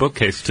expect your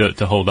bookcase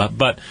to hold up.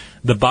 But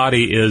the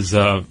body is,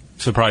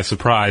 surprise,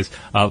 surprise,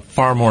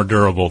 far more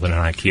durable than an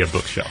IKEA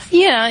bookshelf.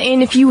 Yeah,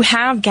 and if you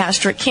have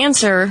gastric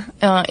cancer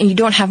and you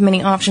don't have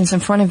many options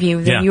in front of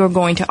you, then you are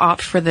going to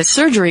opt for this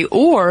surgery.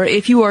 Or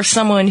if you are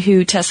someone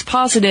who tests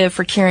positive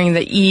for carrying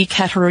the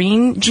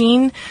E-caterin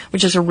gene,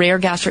 which is a rare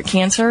gastric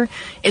cancer,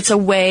 it's a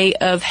way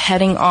of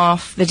heading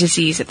off the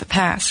disease at the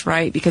pass,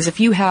 right? Because if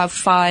you have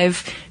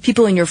 5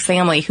 people in your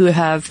family who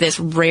have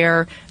this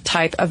rare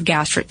type of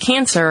gastric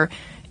cancer,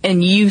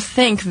 and you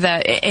think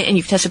that, and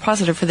you've tested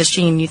positive for this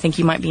gene, you think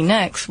you might be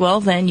next, well,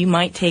 then you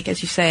might take,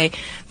 as you say,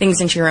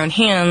 things into your own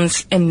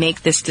hands and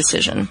make this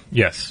decision.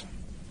 Yes.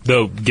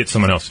 Though, get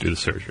someone else to do the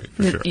surgery,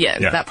 for sure. Yeah,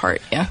 that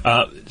part,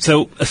 yeah.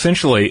 So,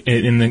 essentially,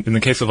 in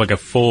the case of like a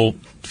full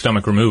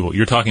stomach removal,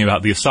 you're talking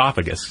about the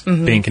esophagus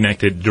being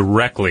connected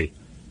directly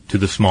to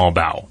the small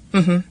bowel.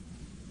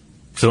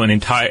 So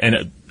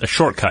a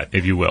shortcut,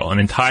 if you will, an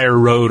entire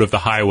road of the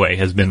highway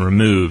has been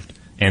removed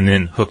and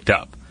then hooked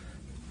up.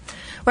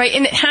 Right,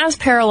 and it has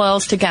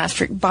parallels to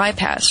gastric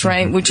bypass,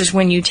 right, which is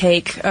when you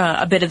take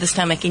a bit of the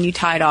stomach and you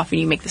tie it off and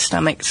you make the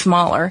stomach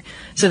smaller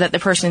so that the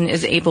person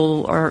is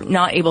able or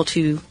not able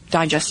to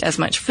digest as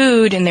much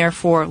food and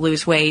therefore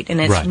lose weight.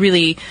 And it's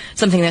really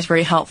something that's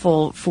very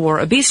helpful for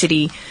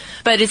obesity.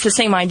 But it's the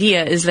same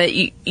idea, is that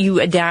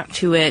you adapt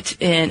to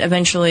it, and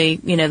eventually,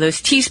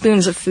 those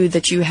teaspoons of food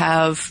that you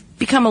have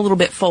become a little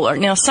bit fuller.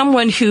 Now,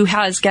 someone who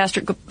has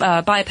gastric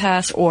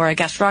bypass or a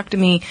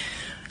gastrectomy,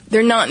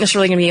 they're not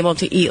necessarily going to be able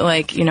to eat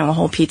a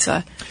whole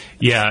pizza.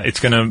 Yeah,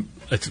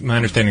 my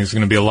understanding is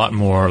going to be a lot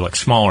more like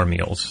smaller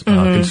meals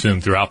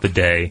consumed throughout the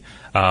day.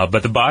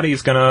 But the body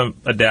is going to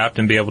adapt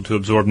and be able to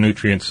absorb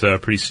nutrients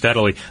pretty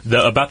steadily.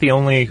 The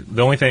only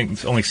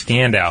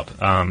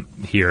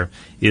standout here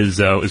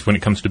is when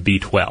it comes to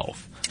B12.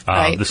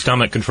 The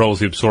stomach controls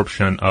the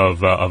absorption of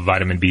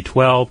vitamin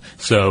B12,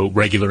 so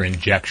regular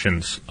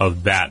injections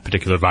of that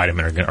particular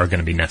vitamin are going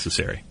to be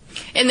necessary.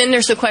 And then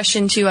there's the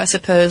question too, I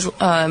suppose,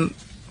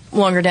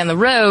 longer down the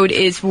road,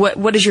 is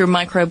what does your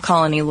microbe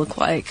colony look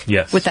like?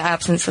 Yes. With the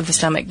absence of the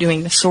stomach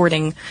doing the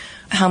sorting,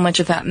 how much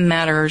of that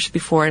matters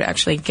before it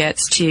actually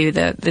gets to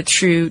the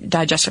true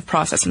digestive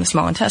process in the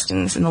small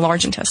intestines and the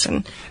large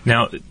intestine?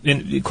 Now,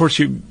 of course,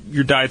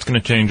 your diet's going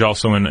to change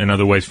also in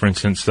other ways. For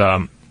instance,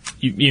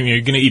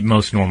 you're going to eat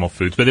most normal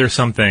foods, but there are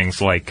some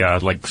things like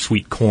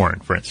sweet corn,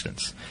 for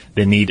instance,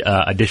 that need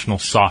additional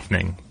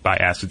softening by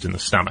acids in the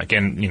stomach.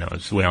 And,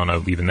 as we all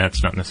know, even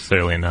that's not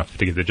necessarily enough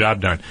to get the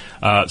job done.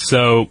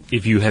 So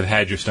if you have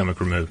had your stomach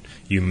removed,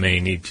 you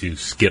may need to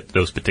skip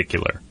those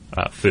particular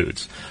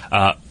foods.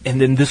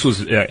 And then this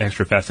was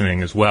extra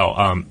fascinating as well.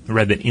 I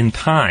read that in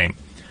time,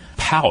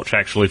 pouch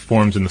actually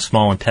forms in the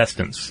small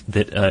intestines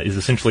that is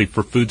essentially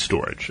for food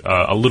storage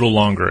a little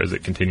longer as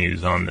it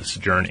continues on this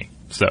journey.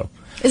 So,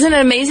 isn't it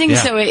amazing?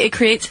 Yeah. So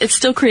it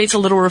still creates a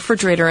little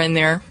refrigerator in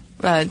there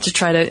to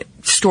try to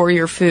store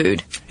your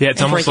food. Yeah,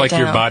 it's and almost break it like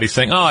your down. body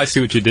saying, "Oh, I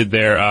see what you did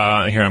there.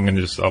 Here,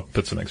 I'll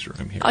put some extra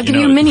room here." I'll give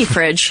you a mini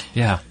fridge.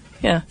 Yeah.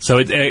 Yeah. So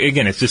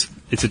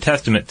it's a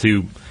testament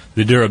to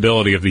the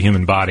durability of the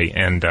human body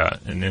and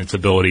its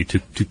ability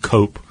to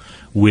cope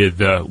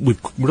with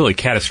really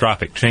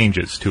catastrophic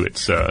changes to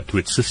its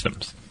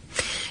systems.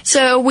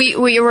 So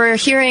we were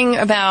hearing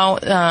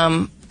about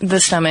the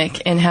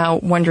stomach and how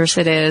wondrous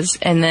it is,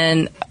 and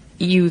then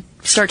you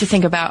start to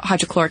think about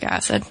hydrochloric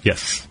acid.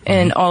 Yes.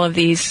 And all of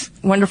these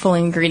wonderful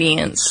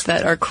ingredients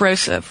that are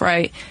corrosive,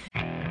 right?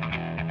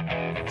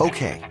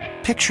 Okay,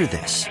 picture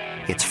this.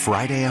 It's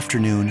Friday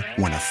afternoon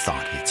when a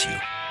thought hits you.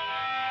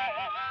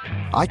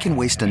 I can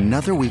waste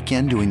another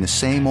weekend doing the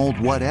same old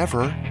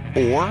whatever,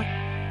 or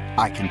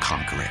I can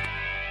conquer it.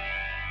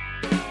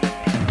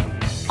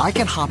 I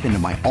can hop into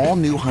my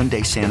all-new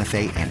Hyundai Santa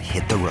Fe and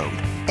hit the road.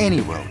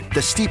 Any road.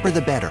 The steeper,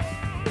 the better.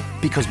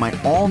 Because my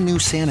all-new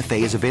Santa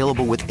Fe is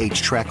available with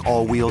H-Track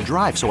all-wheel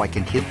drive, so I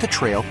can hit the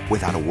trail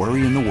without a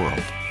worry in the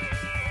world.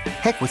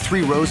 Heck, with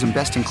 3 rows and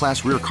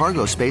best-in-class rear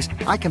cargo space,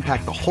 I can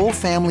pack the whole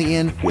family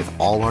in with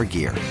all our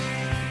gear.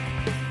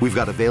 We've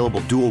got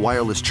available dual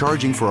wireless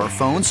charging for our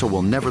phones, so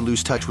we'll never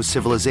lose touch with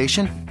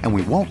civilization, and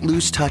we won't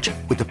lose touch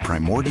with the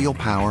primordial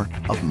power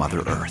of Mother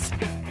Earth.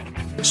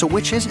 So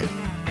which is it?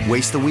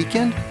 Waste the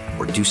weekend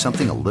or do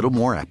something a little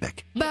more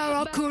epic?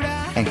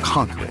 And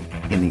conquer it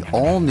in the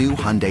all-new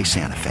Hyundai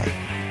Santa Fe.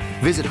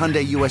 Visit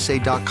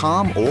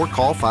HyundaiUSA.com or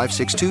call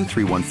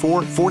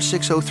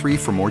 562-314-4603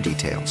 for more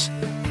details.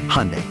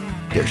 Hyundai,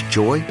 there's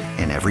joy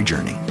in every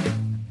journey.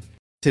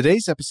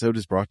 Today's episode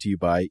is brought to you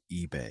by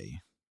eBay.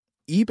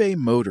 eBay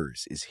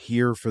Motors is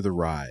here for the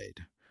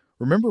ride.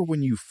 Remember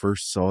when you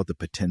first saw the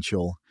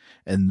potential?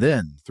 And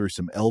then, through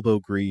some elbow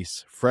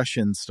grease, fresh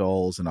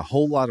installs, and a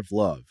whole lot of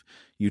love,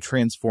 you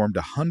transformed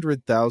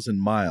 100,000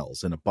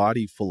 miles and a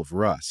body full of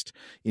rust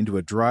into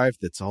a drive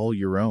that's all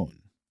your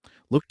own.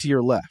 Look to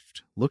your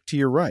left. Look to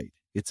your right.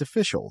 It's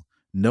official.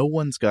 No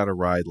one's got a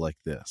ride like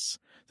this.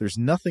 There's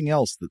nothing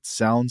else that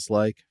sounds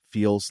like,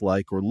 feels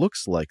like, or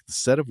looks like the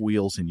set of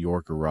wheels in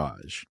your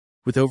garage.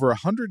 With over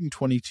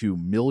 122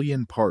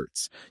 million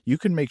parts, you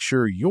can make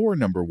sure your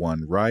number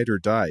one ride or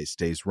die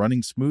stays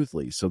running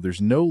smoothly, so there's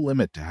no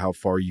limit to how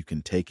far you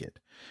can take it.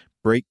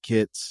 Brake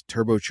kits,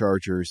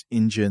 turbochargers,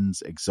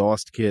 engines,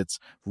 exhaust kits,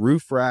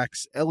 roof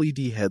racks,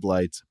 LED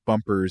headlights,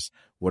 bumpers,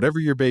 whatever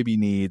your baby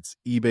needs,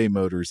 eBay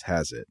Motors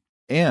has it.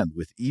 And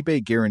with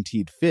eBay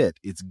Guaranteed Fit,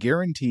 it's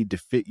guaranteed to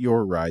fit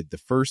your ride the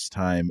first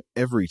time,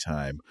 every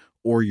time,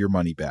 or your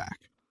money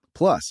back.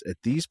 Plus, at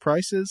these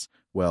prices,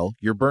 well,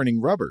 you're burning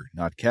rubber,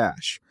 not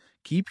cash.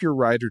 Keep your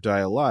ride or die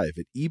alive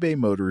at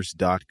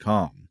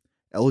ebaymotors.com.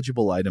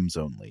 Eligible items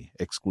only.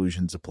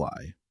 Exclusions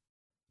apply.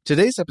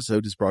 Today's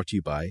episode is brought to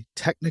you by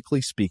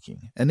Technically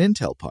Speaking, an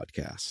Intel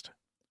podcast.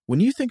 When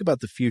you think about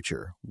the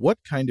future, what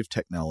kind of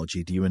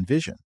technology do you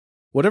envision?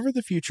 Whatever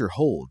the future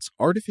holds,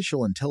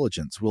 artificial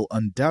intelligence will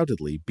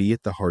undoubtedly be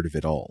at the heart of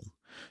it all.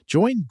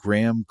 Join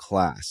Graham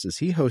Class as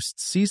he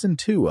hosts Season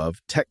 2 of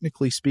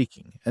Technically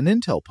Speaking, an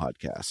Intel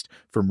podcast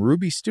from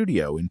Ruby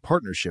Studio in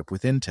partnership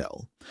with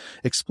Intel.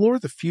 Explore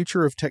the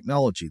future of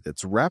technology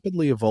that's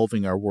rapidly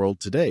evolving our world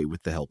today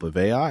with the help of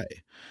AI.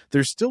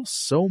 There's still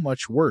so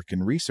much work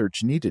and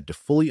research needed to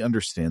fully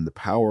understand the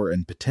power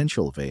and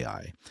potential of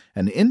AI,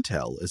 and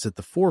Intel is at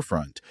the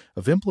forefront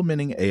of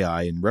implementing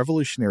AI in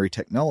revolutionary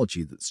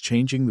technology that's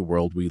changing the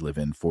world we live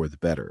in for the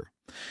better.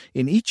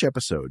 In each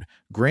episode,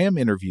 Graham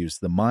interviews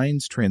the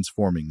minds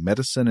transforming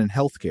medicine and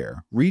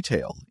healthcare,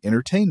 retail,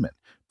 entertainment,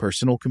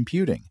 personal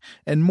computing,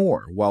 and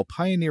more while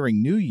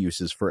pioneering new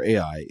uses for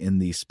AI in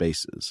these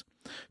spaces.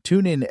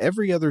 Tune in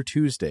every other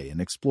Tuesday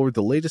and explore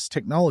the latest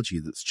technology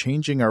that's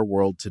changing our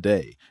world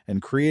today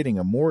and creating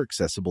a more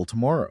accessible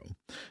tomorrow.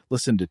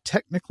 Listen to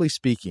Technically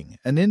Speaking,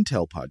 an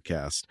Intel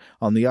podcast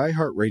on the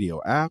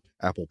iHeartRadio app,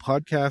 Apple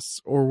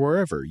Podcasts, or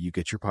wherever you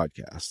get your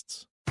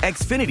podcasts.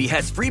 Xfinity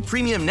has free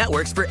premium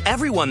networks for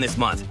everyone this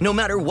month, no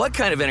matter what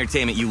kind of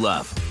entertainment you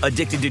love.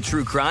 Addicted to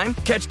true crime?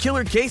 Catch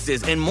killer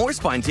cases and more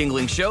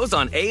spine-tingling shows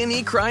on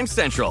A&E Crime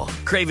Central.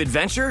 Crave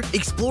adventure?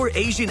 Explore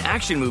Asian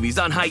action movies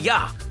on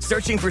Hi-Ya.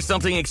 Searching for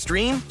something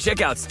extreme?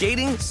 Check out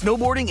skating,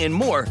 snowboarding, and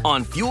more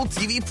on Fuel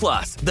TV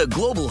Plus, the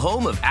global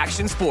home of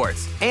action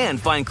sports.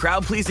 And find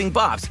crowd-pleasing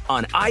bops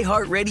on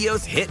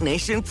iHeartRadio's Hit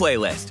Nation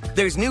playlist.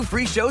 There's new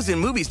free shows and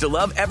movies to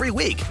love every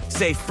week.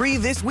 Say free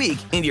this week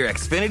in your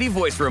Xfinity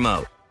voice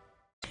remote.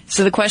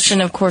 So the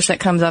question, of course,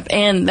 that comes up,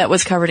 and that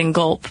was covered in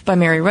Gulp by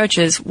Mary Roach,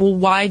 is, well,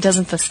 why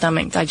doesn't the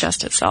stomach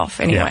digest itself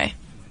anyway? Yeah.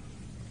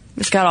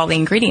 It's got all the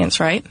ingredients,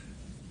 right?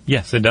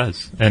 Yes, it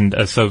does. And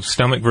so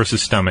stomach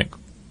versus stomach,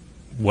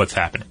 what's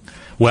happening?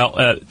 Well,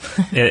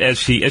 as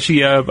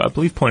she I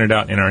believe pointed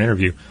out in our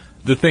interview,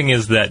 the thing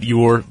is that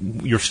your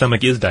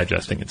stomach is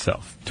digesting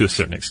itself to a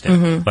certain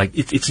extent. Like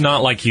it's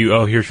not like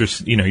here's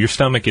your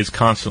stomach is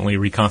constantly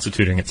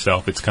reconstituting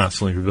itself. It's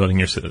constantly rebuilding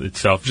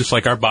itself, just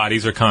like our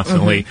bodies are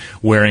constantly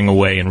wearing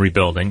away and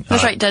rebuilding.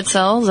 That's right. Dead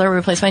cells are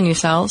replaced by new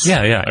cells.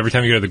 Yeah. Every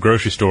time you go to the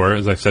grocery store,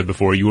 as I've said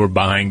before, you are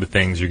buying the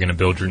things you're going to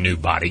build your new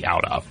body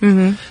out of.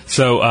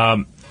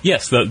 So,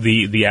 yes,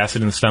 the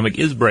acid in the stomach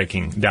is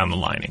breaking down the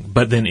lining,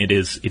 but then it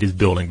is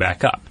building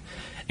back up.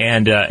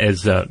 And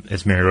as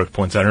Mary Roach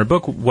points out in her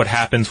book, what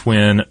happens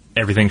when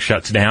everything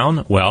shuts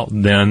down? Well,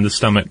 then the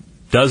stomach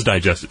does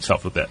digest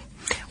itself a bit.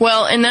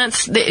 Well, and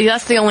that's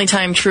the only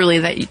time truly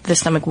that the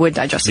stomach would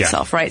digest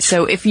itself, right?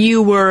 So if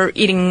you were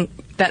eating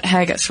that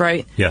haggis,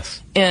 right?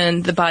 Yes.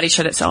 And the body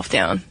shut itself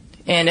down.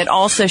 And it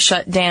also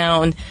shut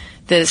down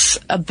this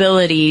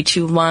ability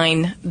to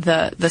line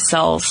the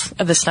cells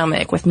of the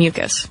stomach with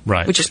mucus,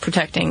 right, which is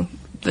protecting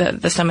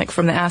the stomach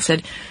from the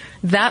acid.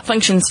 That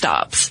function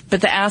stops,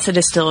 but the acid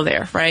is still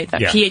there, right?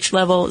 That pH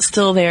level is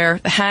still there.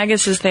 The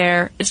haggis is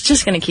there. It's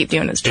just going to keep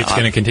doing its job. It's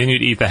going to continue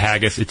to eat the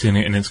haggis,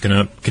 and it's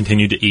going to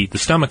continue to eat the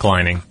stomach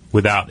lining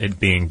without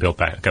it being built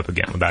back up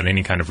again, without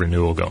any kind of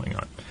renewal going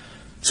on.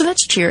 So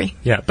that's cheery.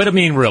 Yeah, but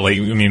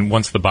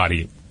once the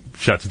body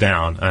shuts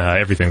down,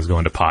 everything's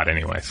going to pot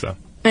anyway, so.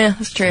 Yeah,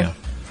 that's true. Yeah.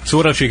 So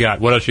what else you got?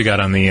 What else you got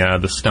on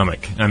the stomach?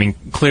 I mean,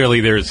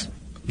 clearly there's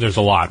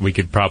a lot. We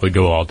could probably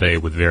go all day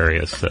with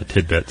various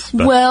tidbits.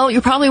 But. Well,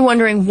 you're probably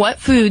wondering what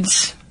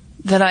foods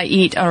that I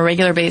eat on a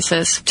regular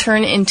basis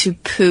turn into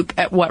poop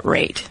at what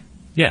rate.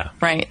 Yeah.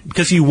 Right.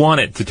 Because you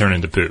want it to turn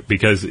into poop.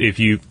 Because if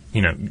you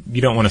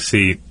don't want to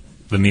see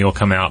the meal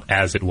come out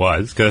as it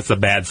was, because that's a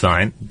bad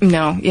sign.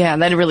 No, yeah,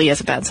 that really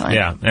is a bad sign.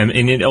 Yeah, and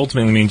it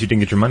ultimately means you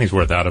didn't get your money's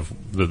worth out of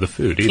the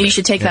food either. You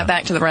should take that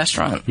back to the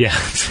restaurant. Yeah.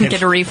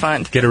 Get a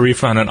refund. Get a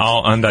refund on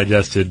all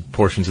undigested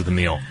portions of the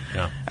meal.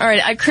 Yeah. All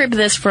right, I cribbed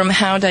this from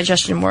How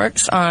Digestion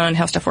Works on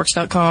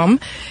HowStuffWorks.com.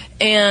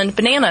 And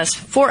bananas,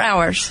 4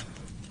 hours.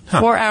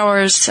 4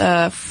 hours,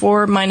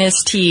 4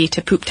 minus T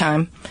to poop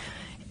time.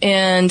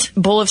 And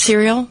bowl of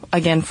cereal,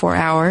 again, 4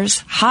 hours.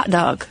 Hot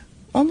dog,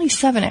 only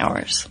 7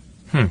 hours.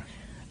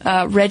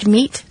 Red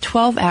meat,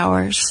 12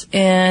 hours.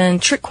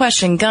 And trick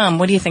question, gum,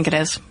 what do you think it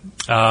is?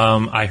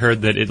 I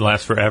heard that it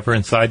lasts forever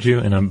inside you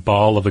in a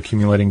ball of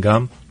accumulating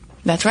gum.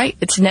 That's right.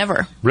 It's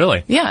never.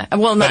 Really? Yeah.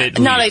 Well, not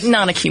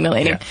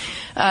accumulating.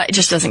 Yeah. It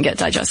just doesn't get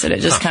digested.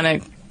 It just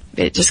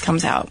it just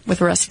comes out with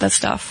the rest of that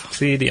stuff.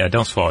 See,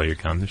 don't swallow your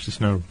gum. There's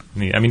just no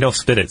need. I mean, don't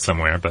spit it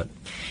somewhere, but.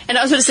 And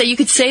I was going to say, you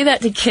could say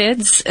that to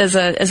kids as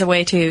a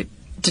way to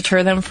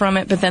deter them from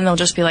it, but then they'll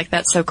just be like,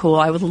 that's so cool.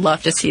 I would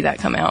love to see that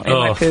come out in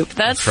my poop.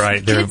 That's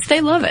right. Kids, they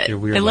love it.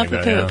 They love the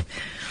poop. Yeah.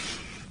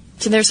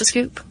 So there's a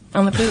scoop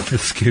on the poop. The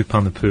scoop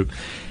on the poop.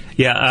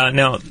 Yeah,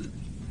 now,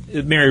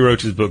 Mary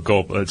Roach's book,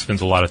 Gulp,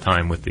 spends a lot of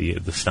time with the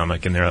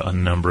stomach, and there are a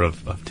number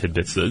of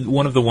tidbits.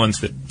 One of the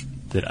ones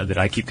that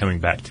I keep coming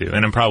back to,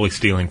 and I'm probably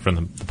stealing from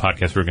the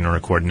podcast we're going to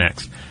record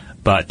next,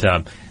 but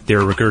there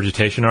are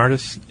regurgitation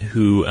artists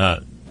who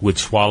would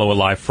swallow a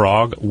live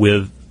frog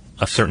with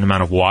a certain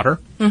amount of water,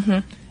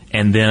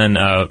 and then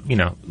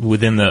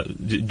within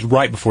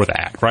right before the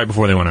act, right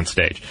before they went on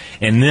stage,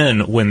 and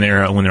then when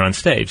they're on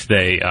stage,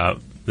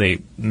 they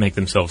make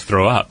themselves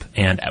throw up,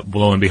 and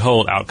lo and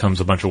behold, out comes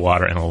a bunch of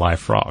water and a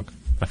live frog.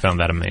 I found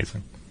that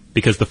amazing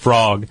because the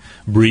frog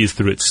breathes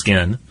through its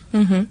skin,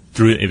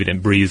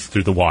 it breathes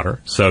through the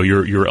water, so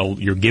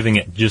you're giving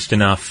it just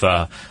enough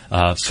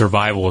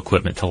survival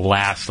equipment to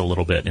last a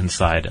little bit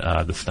inside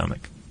the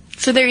stomach.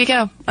 So there you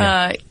go.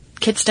 Yeah.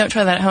 Kids, don't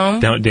try that at home.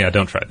 Don't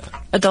try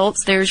that.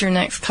 Adults, there's your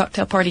next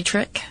cocktail party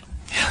trick.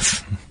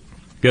 Yes.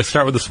 Go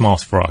start with the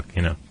smallest frog,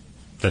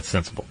 That's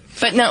sensible.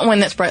 But not one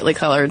that's brightly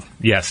colored.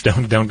 Yes,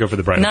 don't go for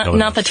the brightly colored.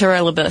 Not the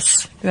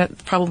Pteralibus. That's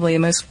probably the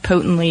most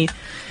potently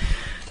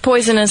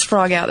poisonous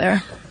frog out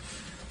there.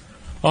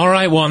 All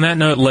right, well, on that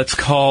note, let's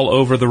call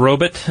over the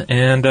robot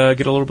and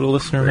get a little bit of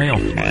listener mail.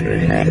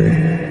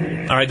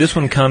 All right, this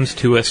one comes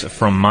to us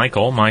from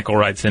Michael. Michael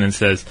writes in and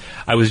says,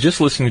 I was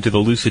just listening to the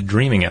lucid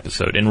dreaming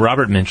episode, and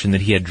Robert mentioned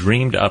that he had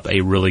dreamed up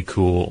a really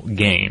cool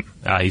game.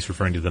 He's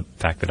referring to the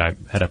fact that I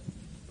had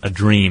a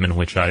dream in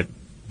which I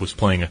was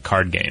playing a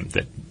card game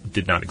that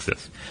did not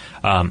exist.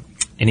 And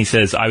he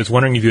says, I was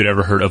wondering if you had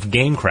ever heard of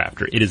Game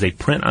Crafter. It is a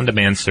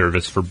print-on-demand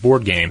service for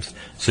board games,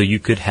 so you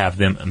could have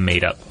them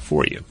made up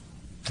for you.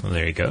 Well,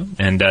 there you go.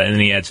 And then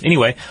he adds,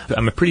 anyway,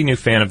 I'm a pretty new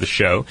fan of the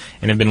show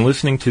and have been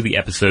listening to the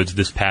episodes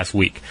this past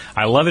week.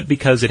 I love it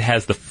because it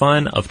has the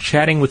fun of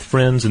chatting with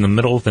friends in the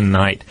middle of the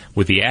night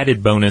with the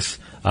added bonus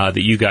that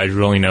you guys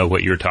really know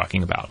what you're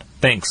talking about.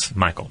 Thanks,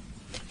 Michael.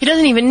 He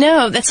doesn't even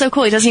know. That's so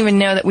cool. He doesn't even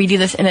know that we do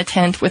this in a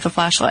tent with a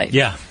flashlight.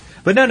 Yeah.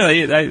 But no,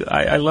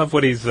 I love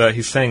what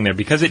he's saying there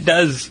because it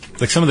does,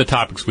 like some of the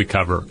topics we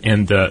cover,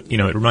 and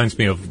it reminds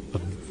me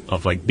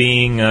of like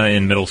being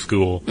in middle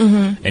school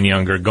and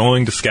younger,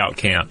 going to scout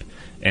camp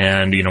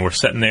And, you know, we're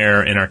sitting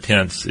there in our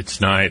tents.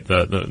 It's night.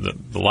 The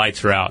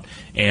lights are out.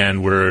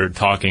 And we're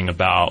talking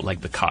about,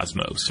 like, the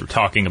cosmos. We're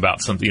talking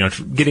about something, you know,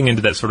 getting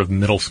into that sort of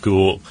middle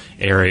school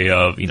area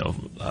of, you know,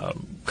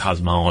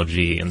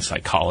 cosmology and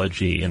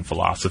psychology and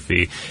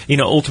philosophy. You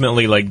know,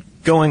 ultimately, like,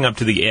 going up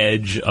to the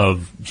edge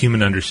of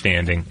human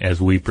understanding as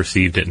we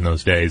perceived it in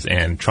those days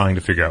and trying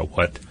to figure out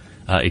what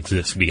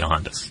exists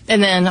beyond us.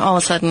 And then all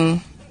of a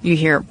sudden, you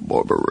hear,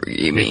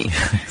 Borborygmi.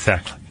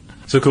 Exactly.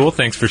 So cool.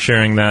 Thanks for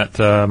sharing that,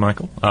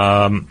 Michael.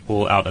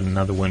 Pull out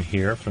another one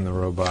here from the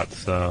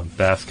robot's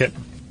basket.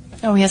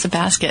 Oh, he has a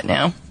basket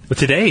now. But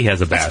today he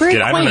has a basket. Very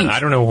quaint. I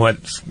don't know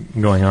what's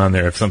going on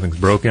there, if something's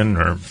broken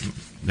or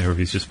if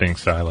he's just being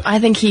stylish. I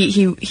think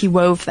he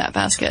wove that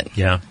basket.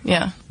 Yeah.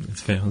 Yeah.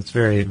 It's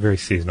very, very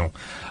seasonal.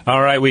 All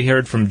right, we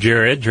heard from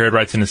Jared. Jared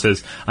writes in and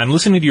says, I'm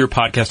listening to your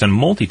podcast on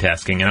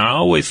multitasking, and I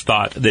always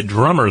thought that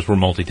drummers were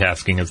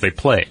multitasking as they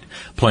played,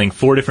 playing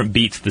 4 different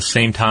beats at the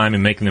same time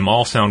and making them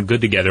all sound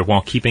good together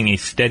while keeping a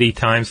steady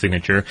time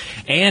signature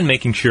and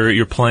making sure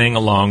you're playing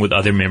along with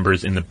other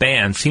members in the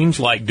band seems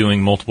like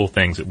doing multiple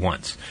things at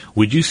once.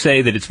 Would you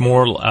say that it's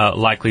more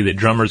likely that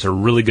drummers are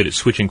really good at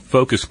switching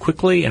focus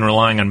quickly and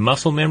relying on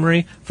muscle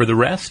memory for the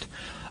rest?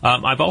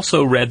 I've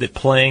also read that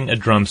playing a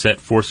drum set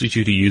forces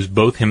you to use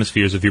both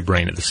hemispheres of your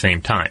brain at the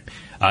same time.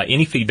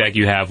 Any feedback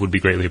you have would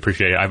be greatly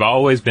appreciated. I've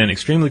always been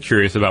extremely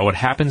curious about what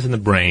happens in the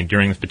brain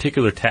during this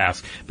particular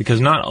task, because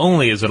not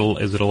only is it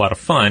a lot of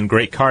fun,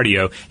 great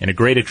cardio, and a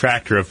great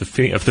attractor of the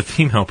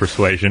female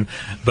persuasion,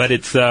 but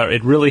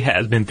it really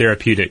has been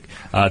therapeutic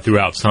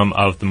throughout some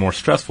of the more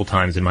stressful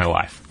times in my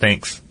life.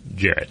 Thanks,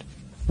 Jared.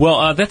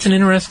 Well, that's an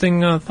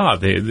interesting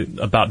thought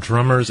about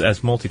drummers as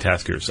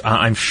multitaskers.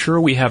 I'm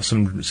sure we have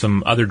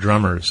some other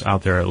drummers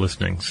out there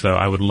listening, so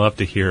I would love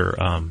to hear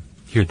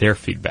their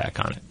feedback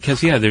on it.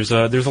 Because there's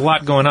a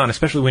lot going on,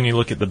 especially when you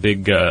look at the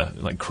big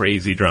like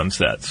crazy drum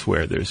sets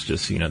where there's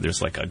just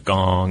there's like a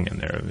gong and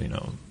there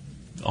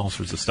all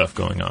sorts of stuff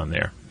going on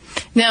there.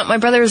 Now, my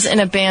brother's in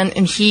a band,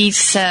 and he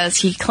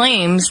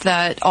claims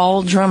that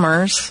all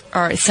drummers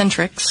are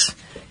eccentrics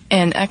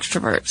and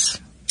extroverts.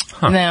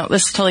 Huh. Now,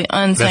 this is totally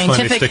unscientific. That's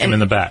why they stick them in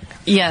the back.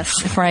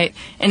 Yes, right.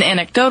 And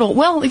anecdotal.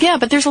 Well, yeah,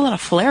 but there's a lot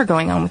of flair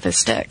going on with the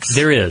sticks.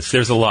 There is.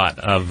 There's a lot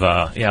of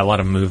a lot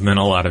of movement,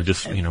 a lot of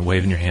just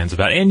waving your hands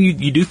about. And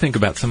you do think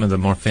about some of the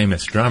more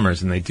famous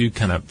drummers, and they do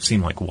kind of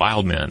seem like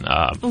wild men.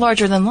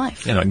 Larger than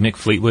life. Like Mick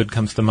Fleetwood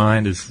comes to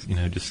mind as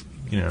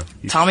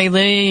Tommy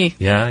Lee.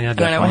 Yeah, I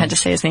don't know. I had to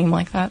say his name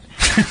like that.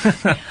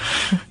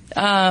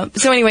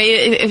 So anyway,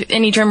 if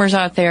any drummers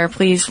out there,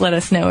 please let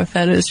us know if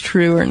that is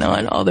true or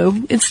not, although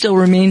it still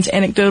remains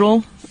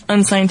anecdotal,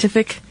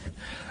 unscientific.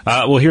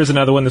 Well, here's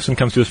another one. This one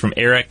comes to us from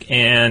Eric,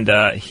 and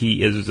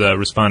he is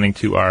responding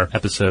to our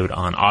episode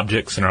on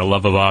objects and our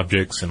love of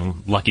objects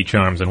and Lucky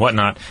Charms and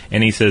whatnot.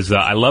 And he says,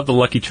 I love the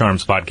Lucky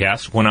Charms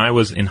podcast. When I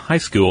was in high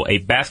school, a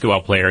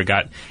basketball player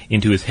got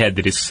into his head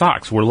that his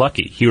socks were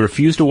lucky. He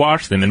refused to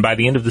wash them, and by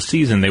the end of the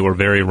season, they were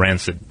very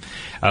rancid.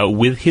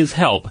 With his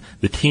help,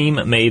 the team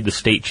made the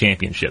state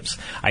championships.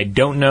 I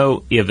don't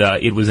know if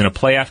it was in a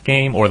playoff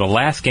game or the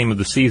last game of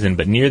the season,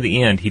 but near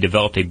the end, he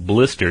developed a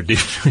blister due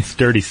to his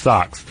dirty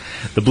socks.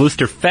 The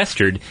blister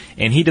festered,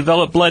 and he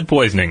developed blood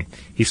poisoning.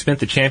 He spent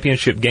the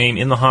championship game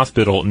in the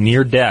hospital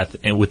near death,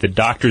 and with the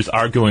doctors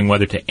arguing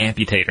whether to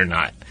amputate or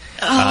not.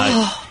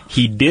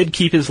 He did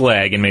keep his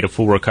leg and made a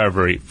full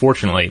recovery,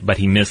 fortunately, but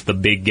he missed the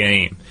big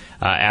game.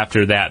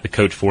 After that, the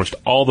coach forced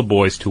all the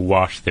boys to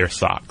wash their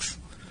socks.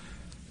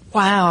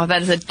 Wow,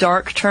 that is a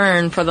dark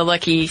turn for the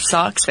Lucky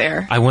socks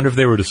there. I wonder if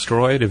they were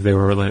destroyed, if they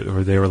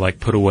were like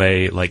put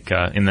away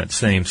in that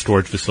same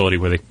storage facility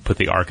where they put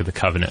the Ark of the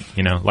Covenant.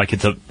 Like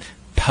it's a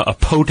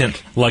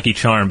potent Lucky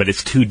Charm, but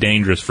it's too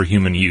dangerous for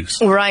human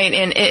use. Right,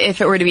 and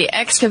if it were to be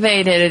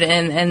excavated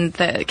and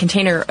the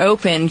container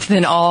opened,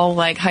 then all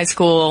high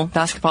school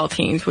basketball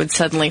teams would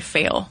suddenly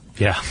fail.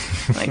 Yeah.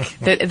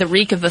 The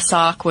reek of the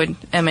sock would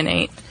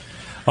emanate.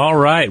 All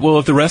right. Well,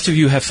 if the rest of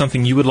you have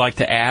something you would like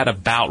to add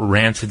about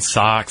rancid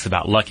socks,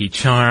 about Lucky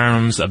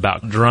Charms,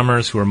 about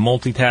drummers who are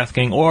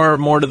multitasking, or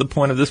more to the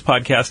point of this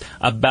podcast,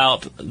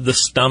 about the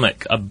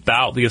stomach,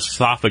 about the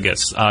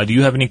esophagus, do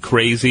you have any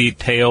crazy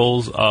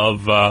tales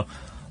of loud,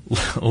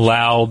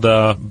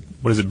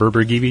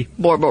 Borborygmi?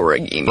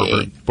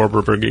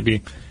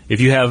 Borborygmi. If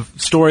you have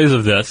stories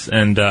of this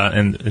and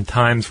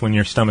times when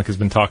your stomach has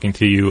been talking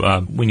to you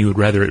when you would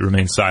rather it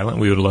remain silent,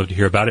 we would love to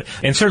hear about it.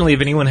 And certainly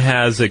if anyone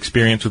has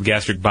experience with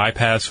gastric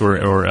bypass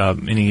or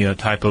any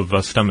type of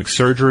stomach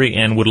surgery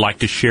and would like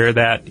to share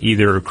that,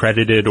 either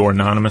accredited or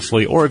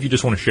anonymously, or if you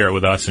just want to share it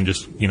with us and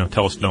just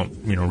tell us, don't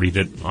read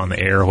it on the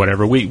air or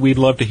whatever, we'd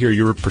love to hear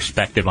your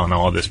perspective on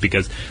all of this,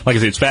 because like I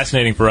said, it's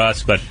fascinating for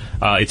us, but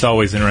it's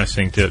always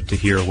interesting to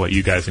hear what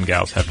you guys and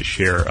gals have to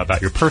share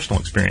about your personal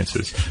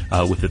experiences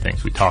with the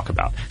things we talk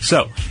about.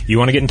 So, you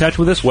want to get in touch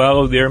with us?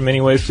 Well, there are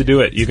many ways to do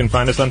it. You can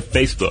find us on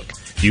Facebook.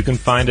 You can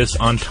find us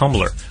on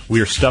Tumblr.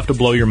 We are Stuff to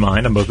Blow Your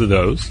Mind on both of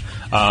those.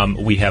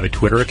 We have a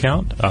Twitter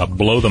account,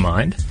 Blow the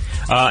Mind.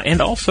 And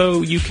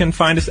also, you can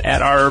find us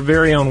at our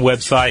very own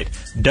website,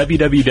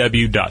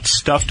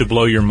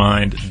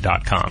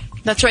 www.stufftoblowyourmind.com.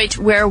 That's right,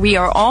 where we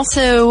are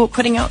also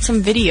putting out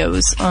some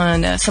videos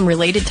on some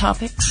related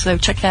topics, so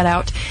check that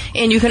out.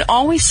 And you can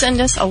always send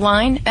us a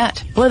line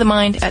at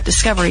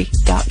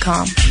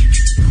blowthemind@discovery.com.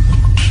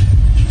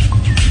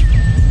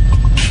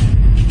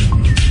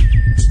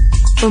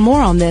 For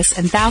more on this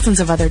and thousands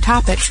of other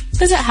topics,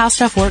 visit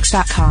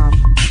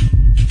howstuffworks.com.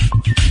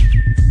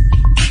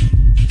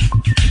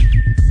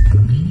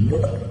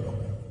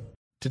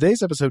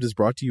 Today's episode is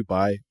brought to you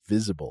by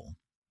Visible.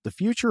 The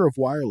future of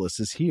wireless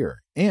is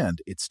here,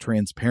 and it's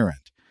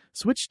transparent.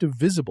 Switch to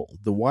Visible,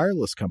 the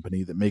wireless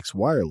company that makes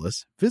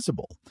wireless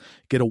visible.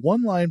 Get a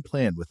one-line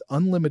plan with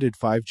unlimited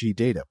 5G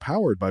data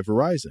powered by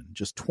Verizon,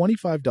 just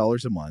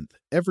 $25 a month,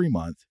 every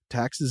month,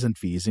 taxes and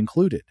fees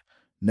included.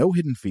 No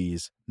hidden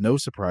fees, no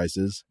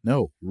surprises,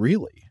 no,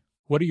 really.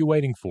 What are you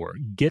waiting for?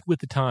 Get with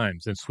the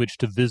times and switch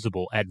to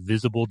Visible at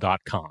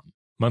Visible.com.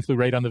 Monthly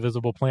rate on the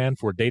Visible plan.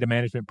 For data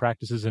management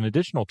practices and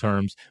additional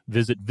terms,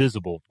 visit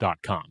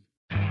Visible.com.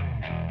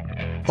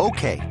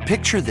 Okay,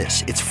 picture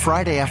this. It's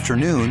Friday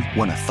afternoon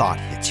when a thought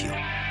hits you.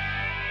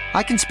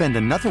 I can spend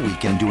another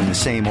weekend doing the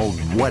same old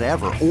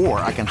whatever,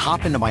 or I can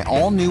hop into my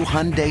all-new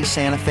Hyundai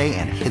Santa Fe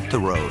and hit the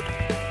road.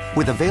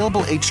 With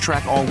available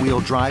H-Track all-wheel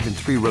drive and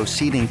 3-row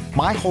seating,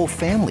 my whole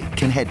family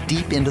can head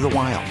deep into the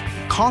wild.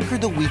 Conquer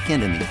the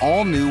weekend in the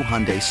all-new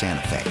Hyundai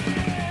Santa Fe.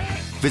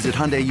 Visit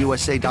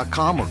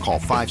HyundaiUSA.com or call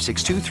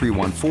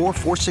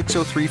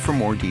 562-314-4603 for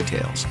more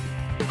details.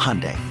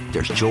 Hyundai,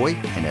 there's joy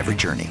in every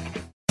journey.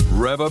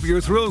 Rev up your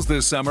thrills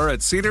this summer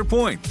at Cedar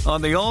Point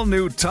on the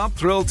all-new Top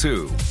Thrill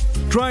 2.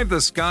 Drive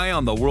the sky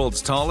on the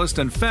world's tallest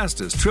and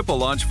fastest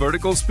triple-launch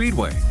vertical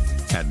speedway.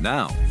 And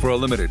now, for a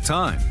limited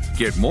time,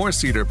 get more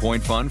Cedar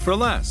Point fun for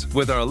less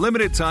with our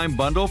limited-time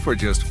bundle for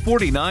just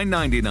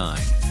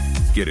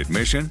 $49.99. Get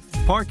admission,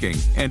 parking,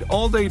 and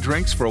all-day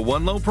drinks for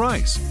one low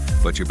price.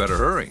 But you better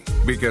hurry,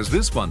 because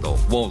this bundle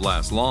won't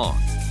last long.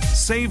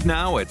 Save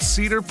now at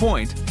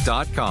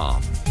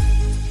cedarpoint.com.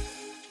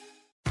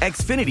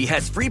 Xfinity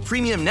has free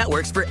premium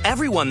networks for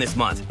everyone this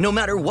month, no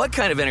matter what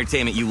kind of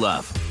entertainment you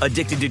love.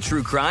 Addicted to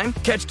true crime?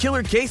 Catch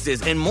killer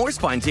cases and more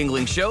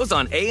spine-tingling shows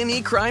on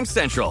A&E Crime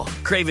Central.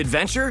 Crave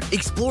adventure?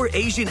 Explore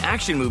Asian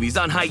action movies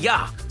on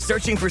Hi-Ya.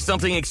 Searching for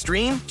something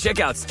extreme? Check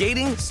out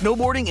skating,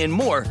 snowboarding, and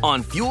more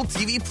on Fuel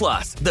TV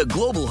Plus, the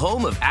global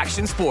home of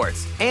action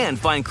sports. And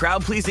find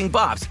crowd-pleasing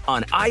bops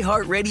on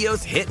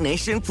iHeartRadio's Hit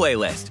Nation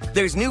playlist.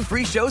 There's new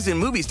free shows and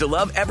movies to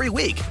love every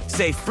week.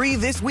 Say free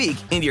this week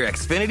in your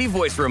Xfinity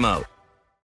voice remote.